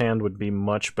that this hand would be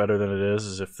much better than it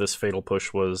is if this Fatal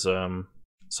Push was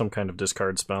some kind of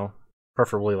discard spell.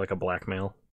 Preferably like a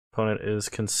blackmail. Opponent is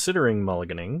considering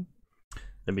mulliganing.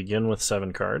 They begin with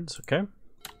 7 cards, okay?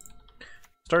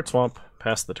 Start Swamp,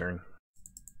 pass the turn.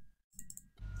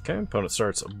 Okay, opponent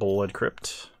starts Blood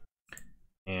Crypt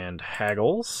and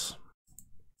haggles.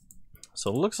 So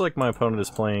it looks like my opponent is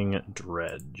playing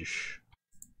Dredge.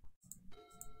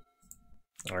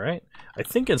 Alright, I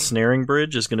think Ensnaring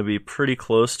Bridge is going to be pretty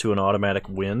close to an automatic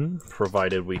win,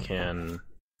 provided we can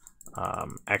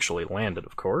actually land it,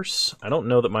 of course. I don't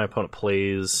know that my opponent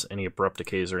plays any Abrupt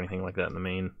Decays or anything like that in the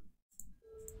main.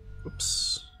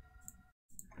 Oops.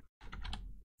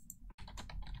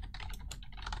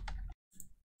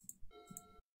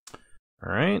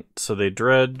 Alright, so they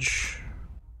Dredge,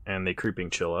 and they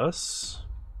Creeping Chill us.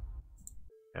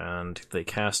 And they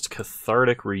cast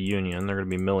Cathartic Reunion. They're going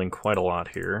to be milling quite a lot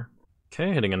here.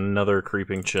 Okay, hitting another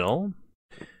Creeping Chill,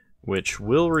 which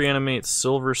will reanimate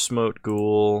Silver Smote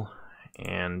Ghoul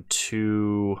and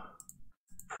 2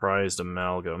 Prized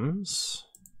Amalgams.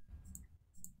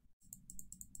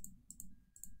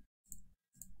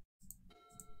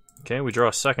 Okay, we draw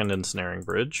a second Ensnaring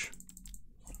Bridge.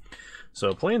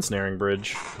 So play Ensnaring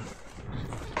Bridge,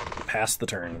 pass the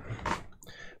turn.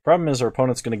 Problem is our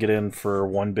opponent's going to get in for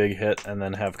 1 big hit and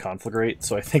then have Conflagrate,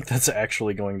 so I think that's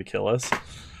actually going to kill us.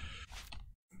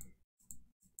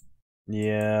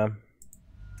 Yeah.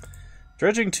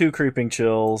 Dredging 2 Creeping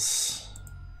Chills,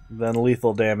 then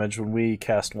lethal damage when we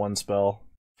cast 1 spell.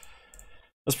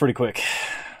 That's pretty quick.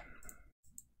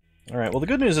 Alright, well the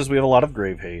good news is we have a lot of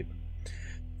Grave Hate.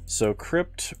 So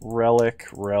Crypt, Relic,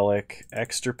 Relic,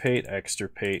 Extirpate,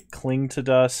 Extirpate, Cling to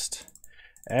Dust,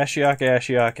 Ashiok,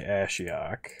 Ashiok,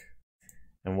 Ashiok.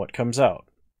 And what comes out?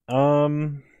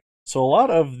 So a lot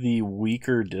of the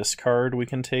weaker discard we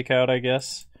can take out, I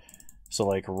guess. So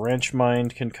like Wrench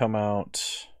Mind can come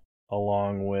out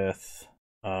along with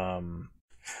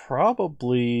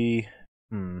probably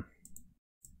I'm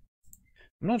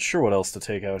not sure what else to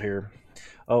take out here.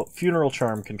 Oh, Funeral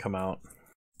Charm can come out.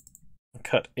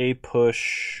 Cut a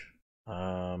push.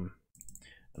 And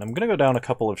I'm going to go down a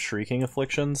couple of Shrieking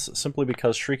Afflictions, simply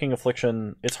because Shrieking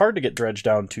Affliction, it's hard to get Dredge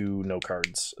down to no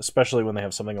cards, especially when they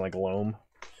have something like Loam.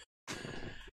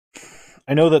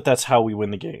 I know that that's how we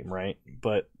win the game, right?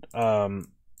 But the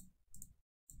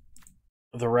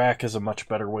rack is a much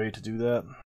better way to do that.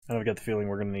 And I've got the feeling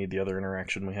we're going to need the other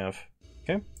interaction we have.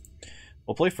 Okay,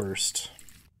 we'll play first.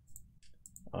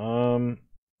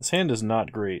 This hand is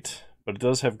not great, but it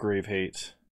does have Grave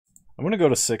Hate. I'm going to go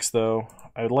to 6, though.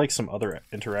 I would like some other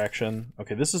interaction.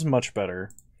 Okay, this is much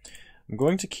better. I'm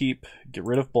going to get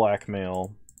rid of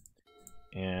Blackmail,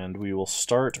 and we will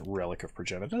start Relic of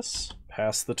Progenitus.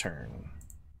 Pass the turn.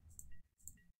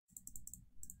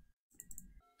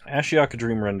 Ashiok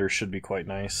Dream Render should be quite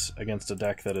nice against a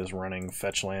deck that is running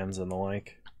fetch lands and the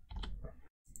like.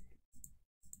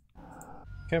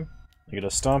 Okay, you get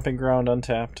a Stomping Ground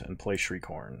untapped and play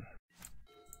Shriekhorn.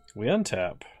 We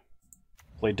untap,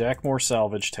 play Dakmor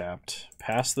Salvage tapped,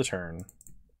 pass the turn,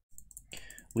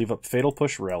 leave up Fatal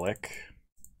Push Relic.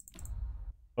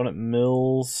 Opponent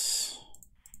mills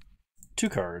 2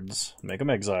 cards, make them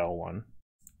exile 1.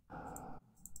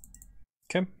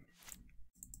 Okay.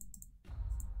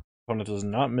 Opponent does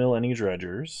not mill any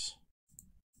dredgers.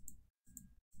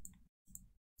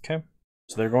 Okay.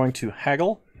 So they're going to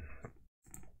haggle,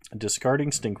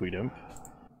 discarding Stinkweed Imp.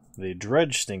 They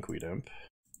dredge Stinkweed Imp.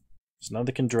 So now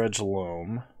they can dredge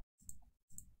Loam.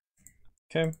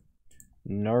 Okay.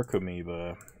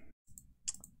 Narcomoeba.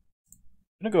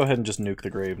 I'm going to go ahead and just nuke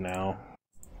the grave now.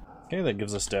 Okay, that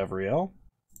gives us Davriel.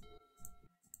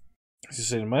 As you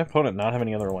say, did my opponent not have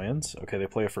any other lands? Okay, they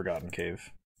play a Forgotten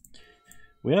Cave.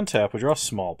 We untap, we draw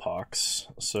Smallpox.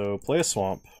 So play a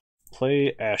Swamp,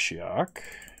 play Ashiok.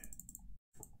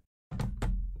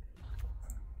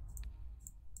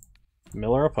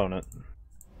 Mill our opponent.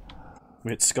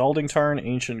 We hit Scalding Tarn,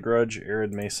 Ancient Grudge,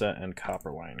 Arid Mesa, and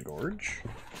Copperline Gorge.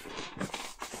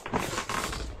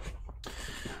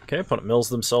 Okay, opponent mills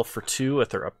themselves for 2 at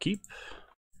their upkeep.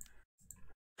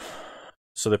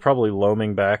 So they're probably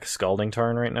loaming back Scalding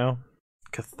Tarn right now.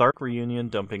 Cathartic Reunion,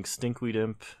 dumping Stinkweed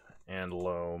Imp and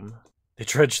Loam. They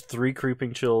dredged 3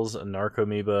 Creeping Chills, a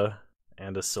Narcomoeba,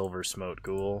 and a Silver Smote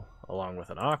Ghoul, along with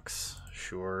an Ox.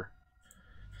 Sure.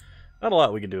 Not a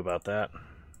lot we can do about that.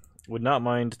 Would not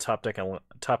mind top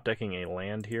decking a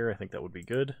land here. I think that would be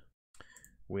good.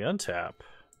 We untap.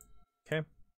 Okay.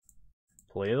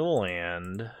 Play the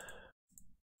land.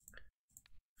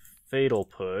 Fatal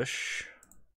Push.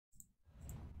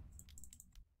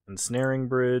 Ensnaring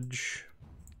Bridge,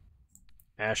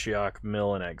 Ashiok,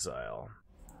 Mill, and Exile.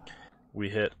 We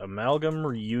hit Amalgam,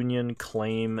 Reunion,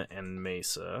 Claim, and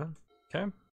Mesa.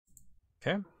 Okay.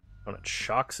 Okay. Opponent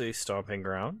shocks a Stomping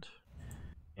Ground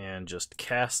and just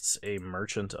casts a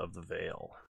Merchant of the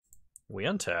Veil. We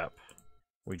untap.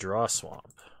 We draw a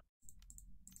Swamp.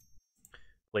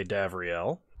 Play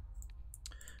Davriel.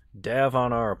 Dav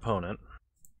on our opponent.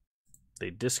 They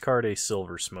discard a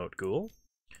Silver Smote Ghoul.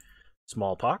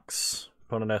 Smallpox.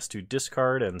 Opponent has to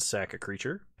discard and sack a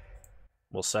creature.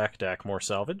 We'll sack Dakmor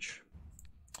Salvage.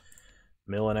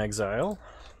 Mill and Exile.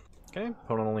 Okay,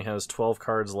 opponent only has 12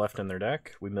 cards left in their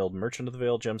deck. We milled Merchant of the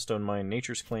Veil, Gemstone Mine,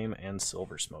 Nature's Claim, and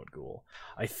Silver Smote Ghoul.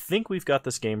 I think we've got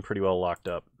this game pretty well locked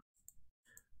up.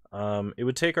 It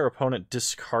would take our opponent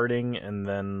discarding and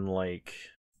then, like,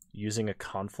 using a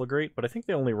Conflagrate, but I think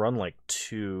they only run, like,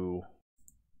 2...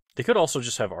 They could also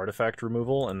just have artifact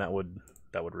removal, and that would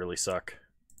really suck.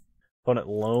 Opponent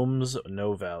loams,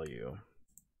 no value.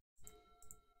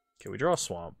 Okay, we draw a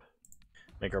Swamp.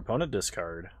 Make our opponent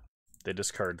discard. They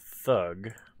discard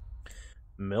Thug.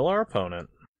 Mill our opponent.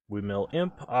 We mill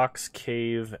Imp, Ox,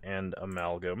 Cave, and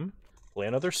Amalgam. Play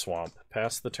another Swamp.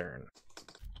 Pass the turn.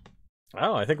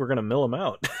 Oh, I think we're going to mill him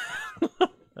out.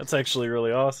 That's actually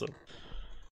really awesome.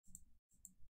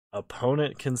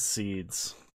 Opponent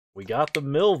concedes. We got the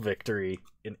mill victory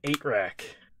in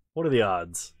 8-rack. What are the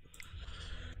odds?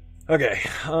 Okay,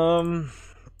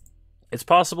 it's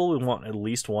possible we want at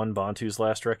least one Bantu's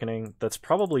Last Reckoning. That's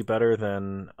probably better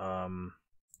than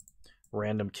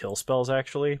random kill spells,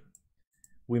 actually.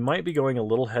 We might be going a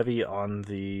little heavy on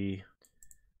the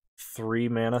 3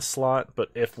 mana slot,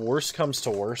 but if worse comes to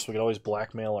worse, we can always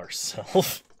blackmail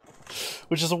ourselves.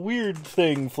 Which is a weird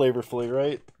thing flavorfully,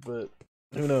 right? But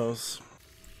who knows?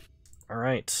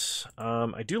 Alright,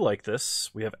 I do like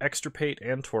this. We have Extirpate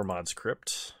and Tormod's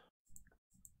Crypt.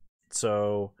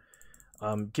 So,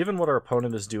 given what our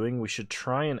opponent is doing, we should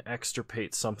try and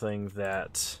extirpate something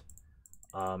that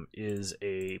is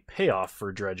a payoff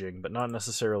for dredging, but not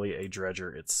necessarily a dredger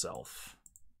itself.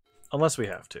 Unless we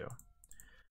have to.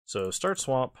 So, start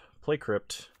Swamp, play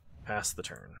Crypt, pass the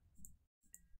turn.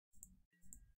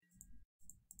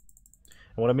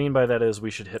 And what I mean by that is we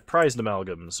should hit Prized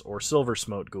Amalgams, or Silver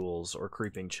Smote Ghouls, or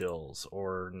Creeping Chills,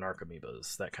 or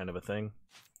Narcomoebas, that kind of a thing.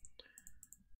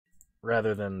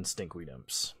 Rather than Stinkweed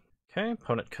Imps. Okay,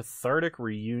 opponent Cathartic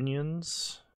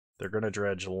Reunions. They're going to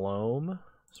dredge Loam,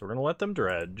 so we're going to let them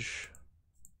dredge.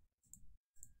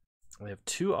 We have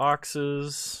 2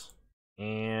 Oxes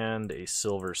and a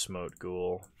Silver Smote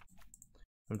Ghoul.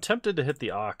 I'm tempted to hit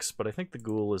the Ox, but I think the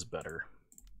Ghoul is better.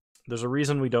 There's a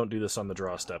reason we don't do this on the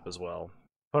draw step as well.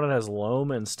 Opponent has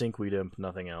Loam and Stinkweed Imp,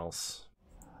 nothing else.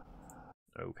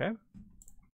 Okay.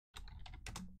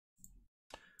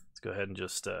 Let's go ahead and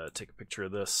just take a picture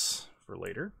of this for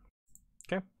later.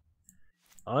 Okay.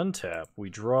 Untap, we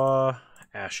draw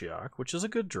Ashiok, which is a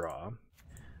good draw.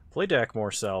 Play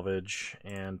Dakmor Salvage,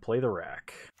 and play the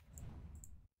Rack.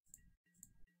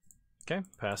 Okay,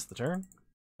 pass the turn.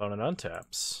 Opponent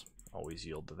untaps. Always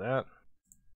yield to that.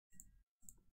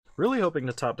 Really hoping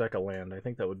to top deck a land. I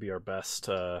think that would be our best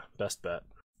bet.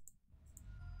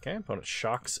 Okay, opponent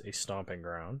shocks a Stomping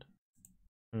Ground.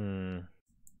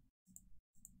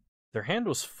 Their hand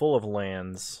was full of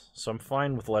lands, so I'm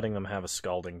fine with letting them have a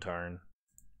Scalding Tarn.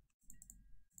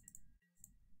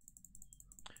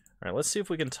 Alright, let's see if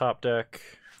we can top deck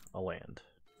a land.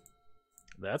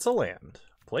 That's a land.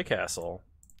 Play Castle.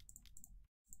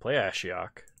 Play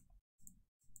Ashiok.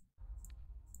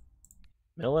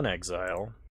 Mill and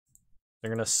Exile. They're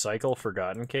going to cycle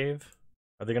Forgotten Cave.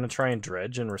 Are they going to try and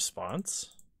dredge in response?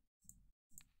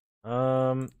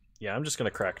 Yeah, I'm just going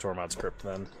to crack Tormod's Crypt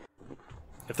then.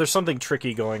 If there's something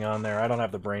tricky going on there, I don't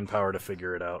have the brain power to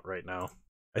figure it out right now.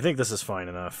 I think this is fine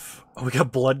enough. Oh, we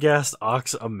got Bloodghast,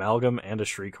 Ox, Amalgam, and a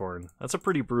Shriekhorn. That's a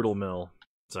pretty brutal mill.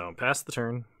 So, pass the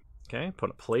turn. Okay,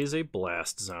 opponent plays a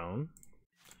Blast Zone.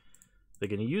 They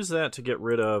can use that to get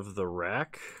rid of the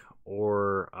Rack,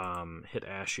 or hit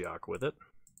Ashiok with it.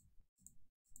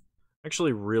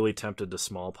 Actually really tempted to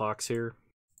Smallpox here.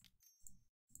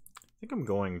 I think I'm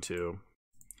going to.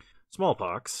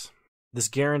 Smallpox. This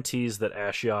guarantees that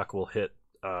Ashiok will hit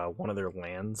one of their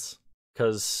lands,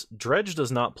 because Dredge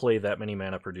does not play that many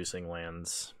mana producing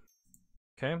lands.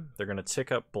 Okay, they're going to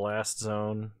tick up Blast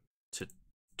Zone to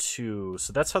 2,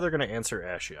 so that's how they're going to answer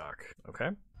Ashiok.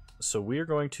 Okay, so we are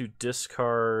going to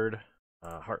discard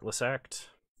Heartless Act.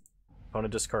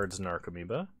 Opponent discards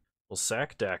Narcomoeba. We'll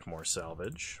sack Dakmor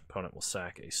Salvage. Opponent will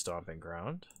sack a Stomping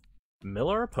Ground. Mill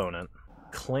our opponent.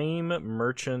 Claim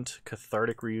Merchant,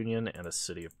 Cathartic Reunion, and a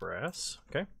City of Brass.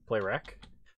 Okay, play Rack.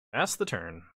 Pass the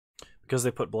turn. We Because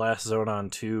they put Blast Zone on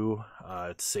too,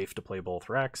 it's safe to play both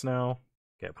racks now.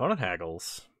 Okay, opponent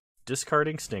haggles,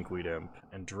 discarding Stinkweed Imp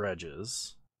and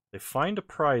dredges. They find a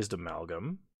prized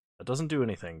amalgam. That doesn't do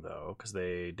anything though, because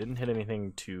they didn't hit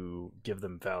anything to give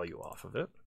them value off of it.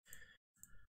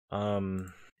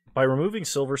 By removing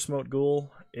Silver Smote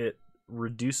Ghoul, it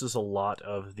reduces a lot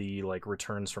of the like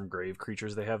returns from grave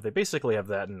creatures they have. They basically have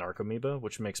that in Narcomoeba,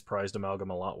 which makes prized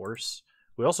amalgam a lot worse.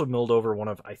 We also milled over one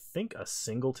of, I think, a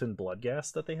Singleton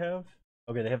Bloodghast that they have.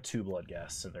 Okay, they have 2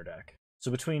 Bloodghasts in their deck.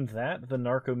 So between that, the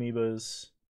Narcomoebas,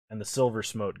 and the Silver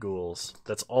Smote Ghouls,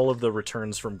 that's all of the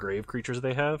returns from grave creatures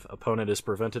they have. Opponent is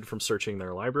prevented from searching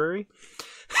their library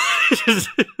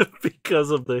because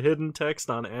of the hidden text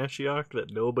on Ashiok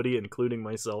that nobody, including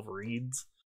myself, reads.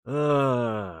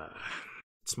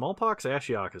 Smallpox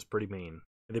Ashiok is pretty mean.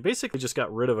 They basically just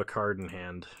got rid of a card in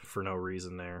hand for no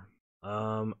reason there.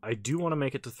 I do want to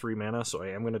make it to 3 mana, so I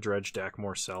am going to dredge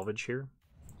Dakmor Salvage here.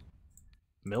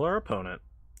 Mill our opponent,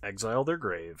 exile their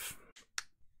grave.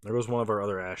 There goes one of our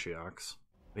other Ashioks.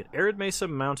 We had Arid Mesa,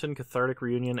 Mountain, Cathartic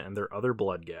Reunion, and their other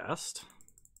Bloodghast.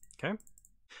 Okay.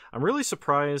 I'm really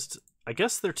surprised. I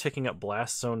guess they're ticking up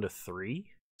Blast Zone to 3. I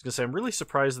was going to say, I'm really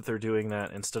surprised that they're doing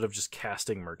that instead of just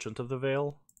casting Merchant of the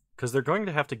Veil. Because they're going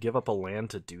to have to give up a land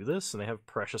to do this, and they have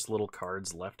precious little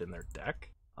cards left in their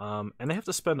deck. And they have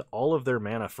to spend all of their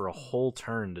mana for a whole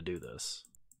turn to do this.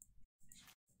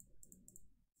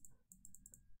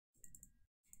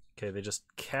 Okay, they just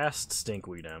cast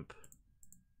Stinkweed Imp.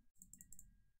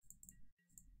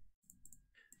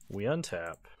 We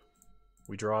untap.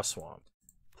 We draw a swamp.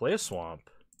 Play a swamp.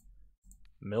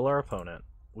 Mill our opponent.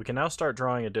 We can now start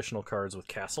drawing additional cards with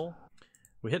Castle.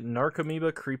 We hit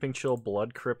Narcomoeba, Creeping Chill,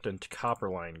 Blood Crypt, and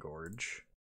Copperline Gorge.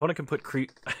 Opponent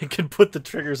can put the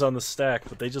triggers on the stack,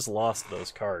 but they just lost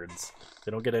those cards.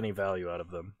 They don't get any value out of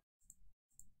them.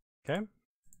 Okay.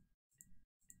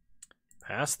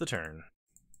 Pass the turn.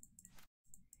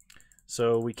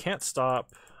 So we can't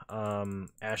stop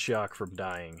Ashiok from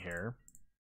dying here.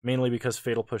 Mainly because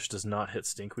Fatal Push does not hit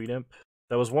Stinkweed Imp.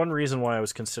 That was one reason why I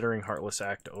was considering Heartless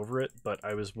Act over it, but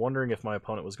I was wondering if my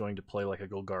opponent was going to play like a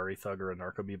Golgari Thug or a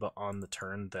Narcomoeba on the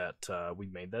turn that we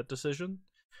made that decision.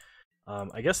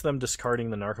 I guess them discarding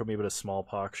the Narcomoeba to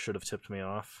Smallpox should have tipped me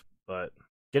off, but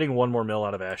getting one more mill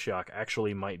out of Ashiok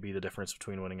actually might be the difference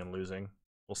between winning and losing.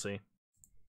 We'll see. Let's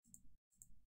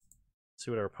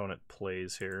see what our opponent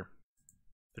plays here.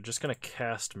 They're just going to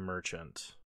cast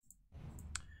Merchant.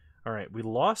 Alright, we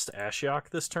lost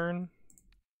Ashiok this turn,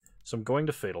 so I'm going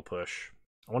to Fatal Push.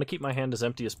 I want to keep my hand as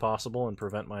empty as possible and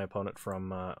prevent my opponent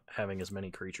from having as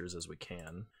many creatures as we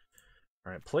can.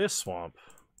 Alright, play a Swamp.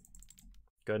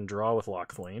 Go ahead and draw with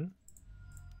Locthwain.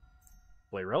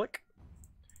 Play Relic.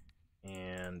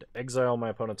 And exile my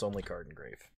opponent's only card in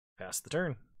grave. Pass the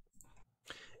turn.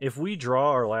 If we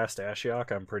draw our last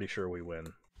Ashiok, I'm pretty sure we win.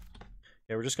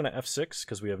 Yeah, we're just going to F6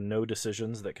 because we have no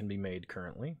decisions that can be made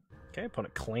currently. Okay,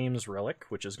 opponent claims Relic,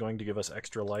 which is going to give us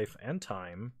extra life and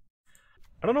time.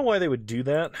 I don't know why they would do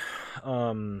that.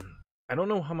 I don't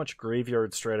know how much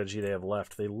graveyard strategy they have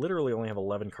left. They literally only have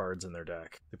 11 cards in their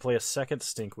deck. They play a second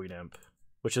Stinkweed Imp,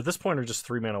 which at this point are just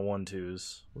 3 mana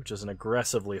 1/2s, which is an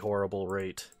aggressively horrible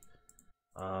rate.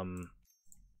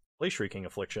 Play Shrieking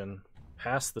Affliction.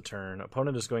 Pass the turn.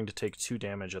 Opponent is going to take 2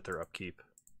 damage at their upkeep.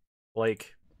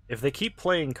 Like, if they keep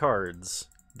playing cards,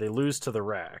 they lose to the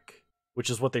rack, which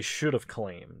is what they should have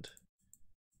claimed.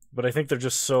 But I think they're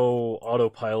just so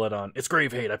autopilot on, it's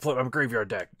Grave Hate, I'm a graveyard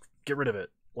deck, get rid of it.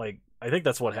 Like, I think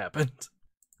that's what happened.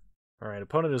 Alright,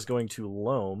 opponent is going to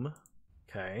Loam.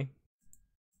 Okay.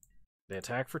 They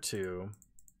attack for 2.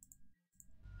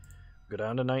 Go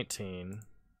down to 19.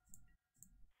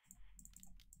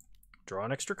 Draw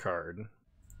an extra card.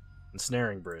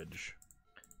 Ensnaring Bridge.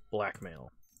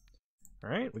 Blackmail.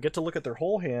 Alright, we get to look at their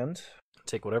whole hand.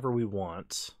 Take whatever we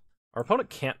want. Our opponent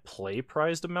can't play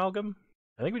Prized Amalgam.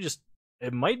 I think we just...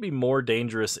 It might be more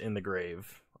dangerous in the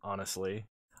grave, honestly.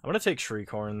 I'm going to take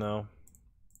Shriekhorn, though.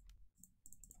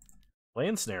 Play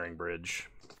Ensnaring Bridge.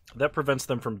 That prevents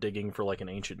them from digging for, like, an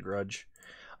Ancient Grudge.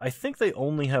 I think they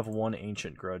only have 1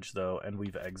 Ancient Grudge, though, and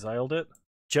we've exiled it.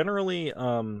 Generally,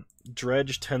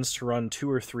 Dredge tends to run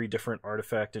 2 or 3 different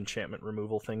artifact enchantment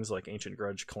removal things, like Ancient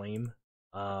Grudge Claim.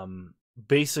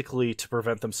 Basically to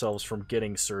prevent themselves from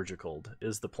getting surgicaled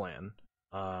is the plan.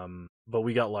 But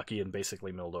we got lucky and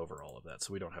basically milled over all of that,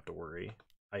 so we don't have to worry,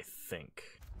 I think.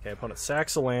 Okay, opponent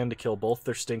sacks a land to kill both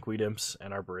their Stinkweed Imps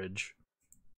and our bridge.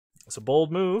 It's a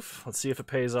bold move. Let's see if it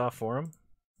pays off for him.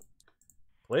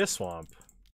 Play a Swamp.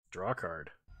 Draw a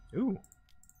card. Ooh.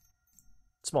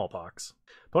 Smallpox.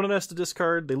 Opponent has to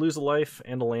discard. They lose a life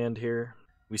and a land here.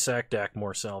 We sack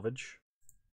Dakmor Salvage.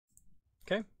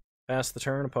 Okay. Pass the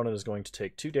turn, opponent is going to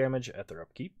take 2 damage at their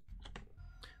upkeep.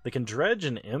 They can dredge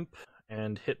an imp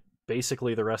and hit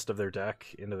basically the rest of their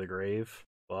deck into the grave,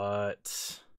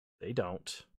 but they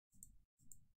don't.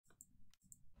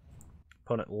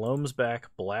 Opponent loams back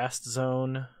Blast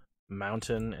Zone,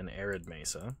 Mountain, and Arid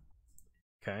Mesa.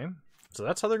 Okay, so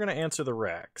that's how they're going to answer the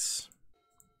Rex.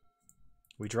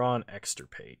 We draw an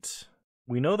Extirpate.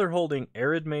 We know they're holding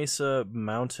Arid Mesa,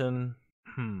 Mountain.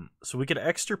 So we could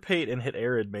Extirpate and hit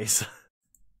Arid Mesa.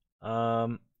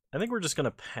 I think we're just going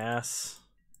to pass.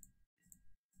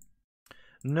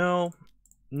 No,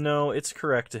 it's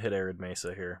correct to hit Arid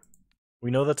Mesa here.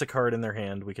 We know that's a card in their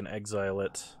hand. We can exile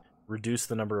it, reduce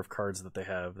the number of cards that they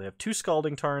have. They have 2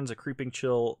 Scalding Tarns, a Creeping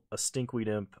Chill, a Stinkweed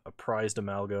Imp, a Prized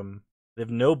Amalgam. They have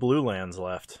no blue lands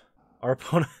left. Our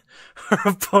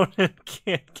opponent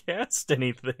can't cast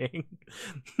anything.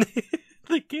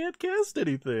 They can't cast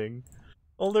anything.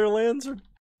 All their lands are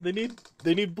they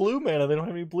need blue mana. They don't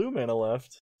have any blue mana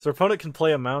left. So our opponent can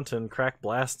play a mountain, crack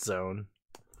Blast Zone.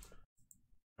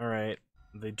 Alright.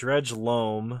 They dredge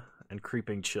Loam and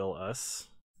Creeping Chill us.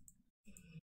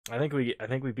 I think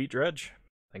we beat Dredge.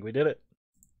 I think we did it.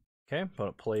 Okay,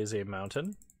 opponent plays a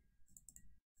mountain.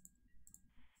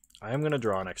 I am gonna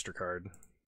draw an extra card.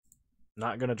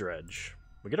 Not gonna dredge.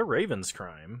 We get a Raven's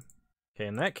Crime. Okay,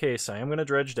 in that case, I am gonna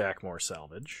dredge Dackmore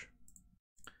Salvage.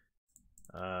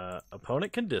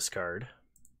 Opponent can discard.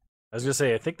 I was gonna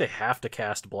say, I think they have to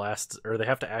cast Blast, or they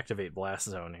have to activate Blast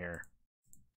Zone here.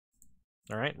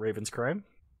 Alright, Raven's Crime.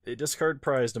 They discard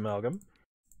Prized Amalgam.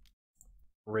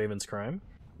 Raven's Crime.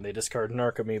 They discard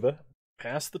Narcomoeba.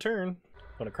 Pass the turn.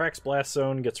 When it cracks Blast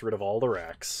Zone, gets rid of all the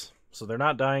racks. So they're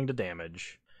not dying to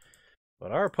damage.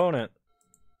 But our opponent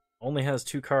only has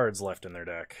 2 cards left in their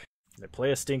deck. They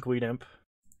play a Stinkweed Imp.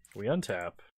 We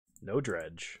untap. No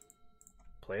dredge.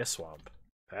 Play a Swamp.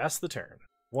 Pass the turn.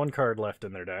 1 card left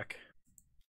in their deck.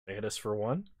 They hit us for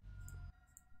 1.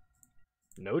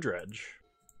 No dredge.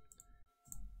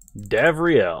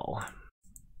 Davriel.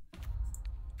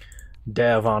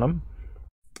 Dav on them.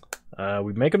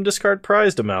 We make them discard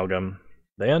Prized Amalgam.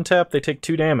 They untap, they take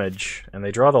 2 damage, and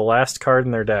they draw the last card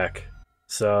in their deck.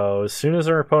 So as soon as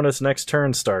our opponent's next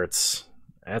turn starts,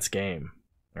 that's game.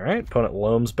 Alright, opponent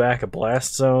loams back a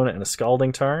Blast Zone and a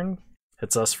Scalding Tarn.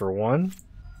 Hits us for 1.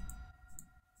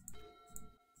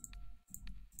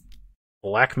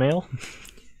 Blackmail.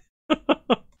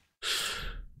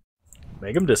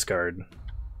 Make him discard.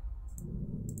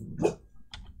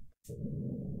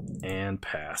 And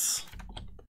pass.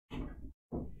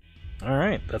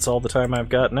 Alright, that's all the time I've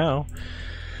got now.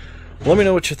 Let me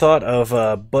know what you thought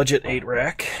of Budget 8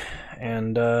 Rack.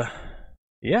 And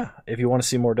yeah, if you want to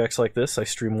see more decks like this, I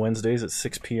stream Wednesdays at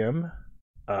 6 p.m.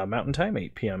 Mountain Time,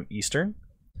 8 p.m. Eastern.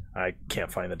 I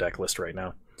can't find the deck list right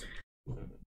now.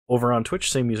 Over on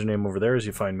Twitch, same username over there as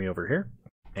you find me over here.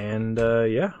 And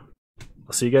yeah,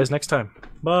 I'll see you guys next time.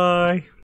 Bye!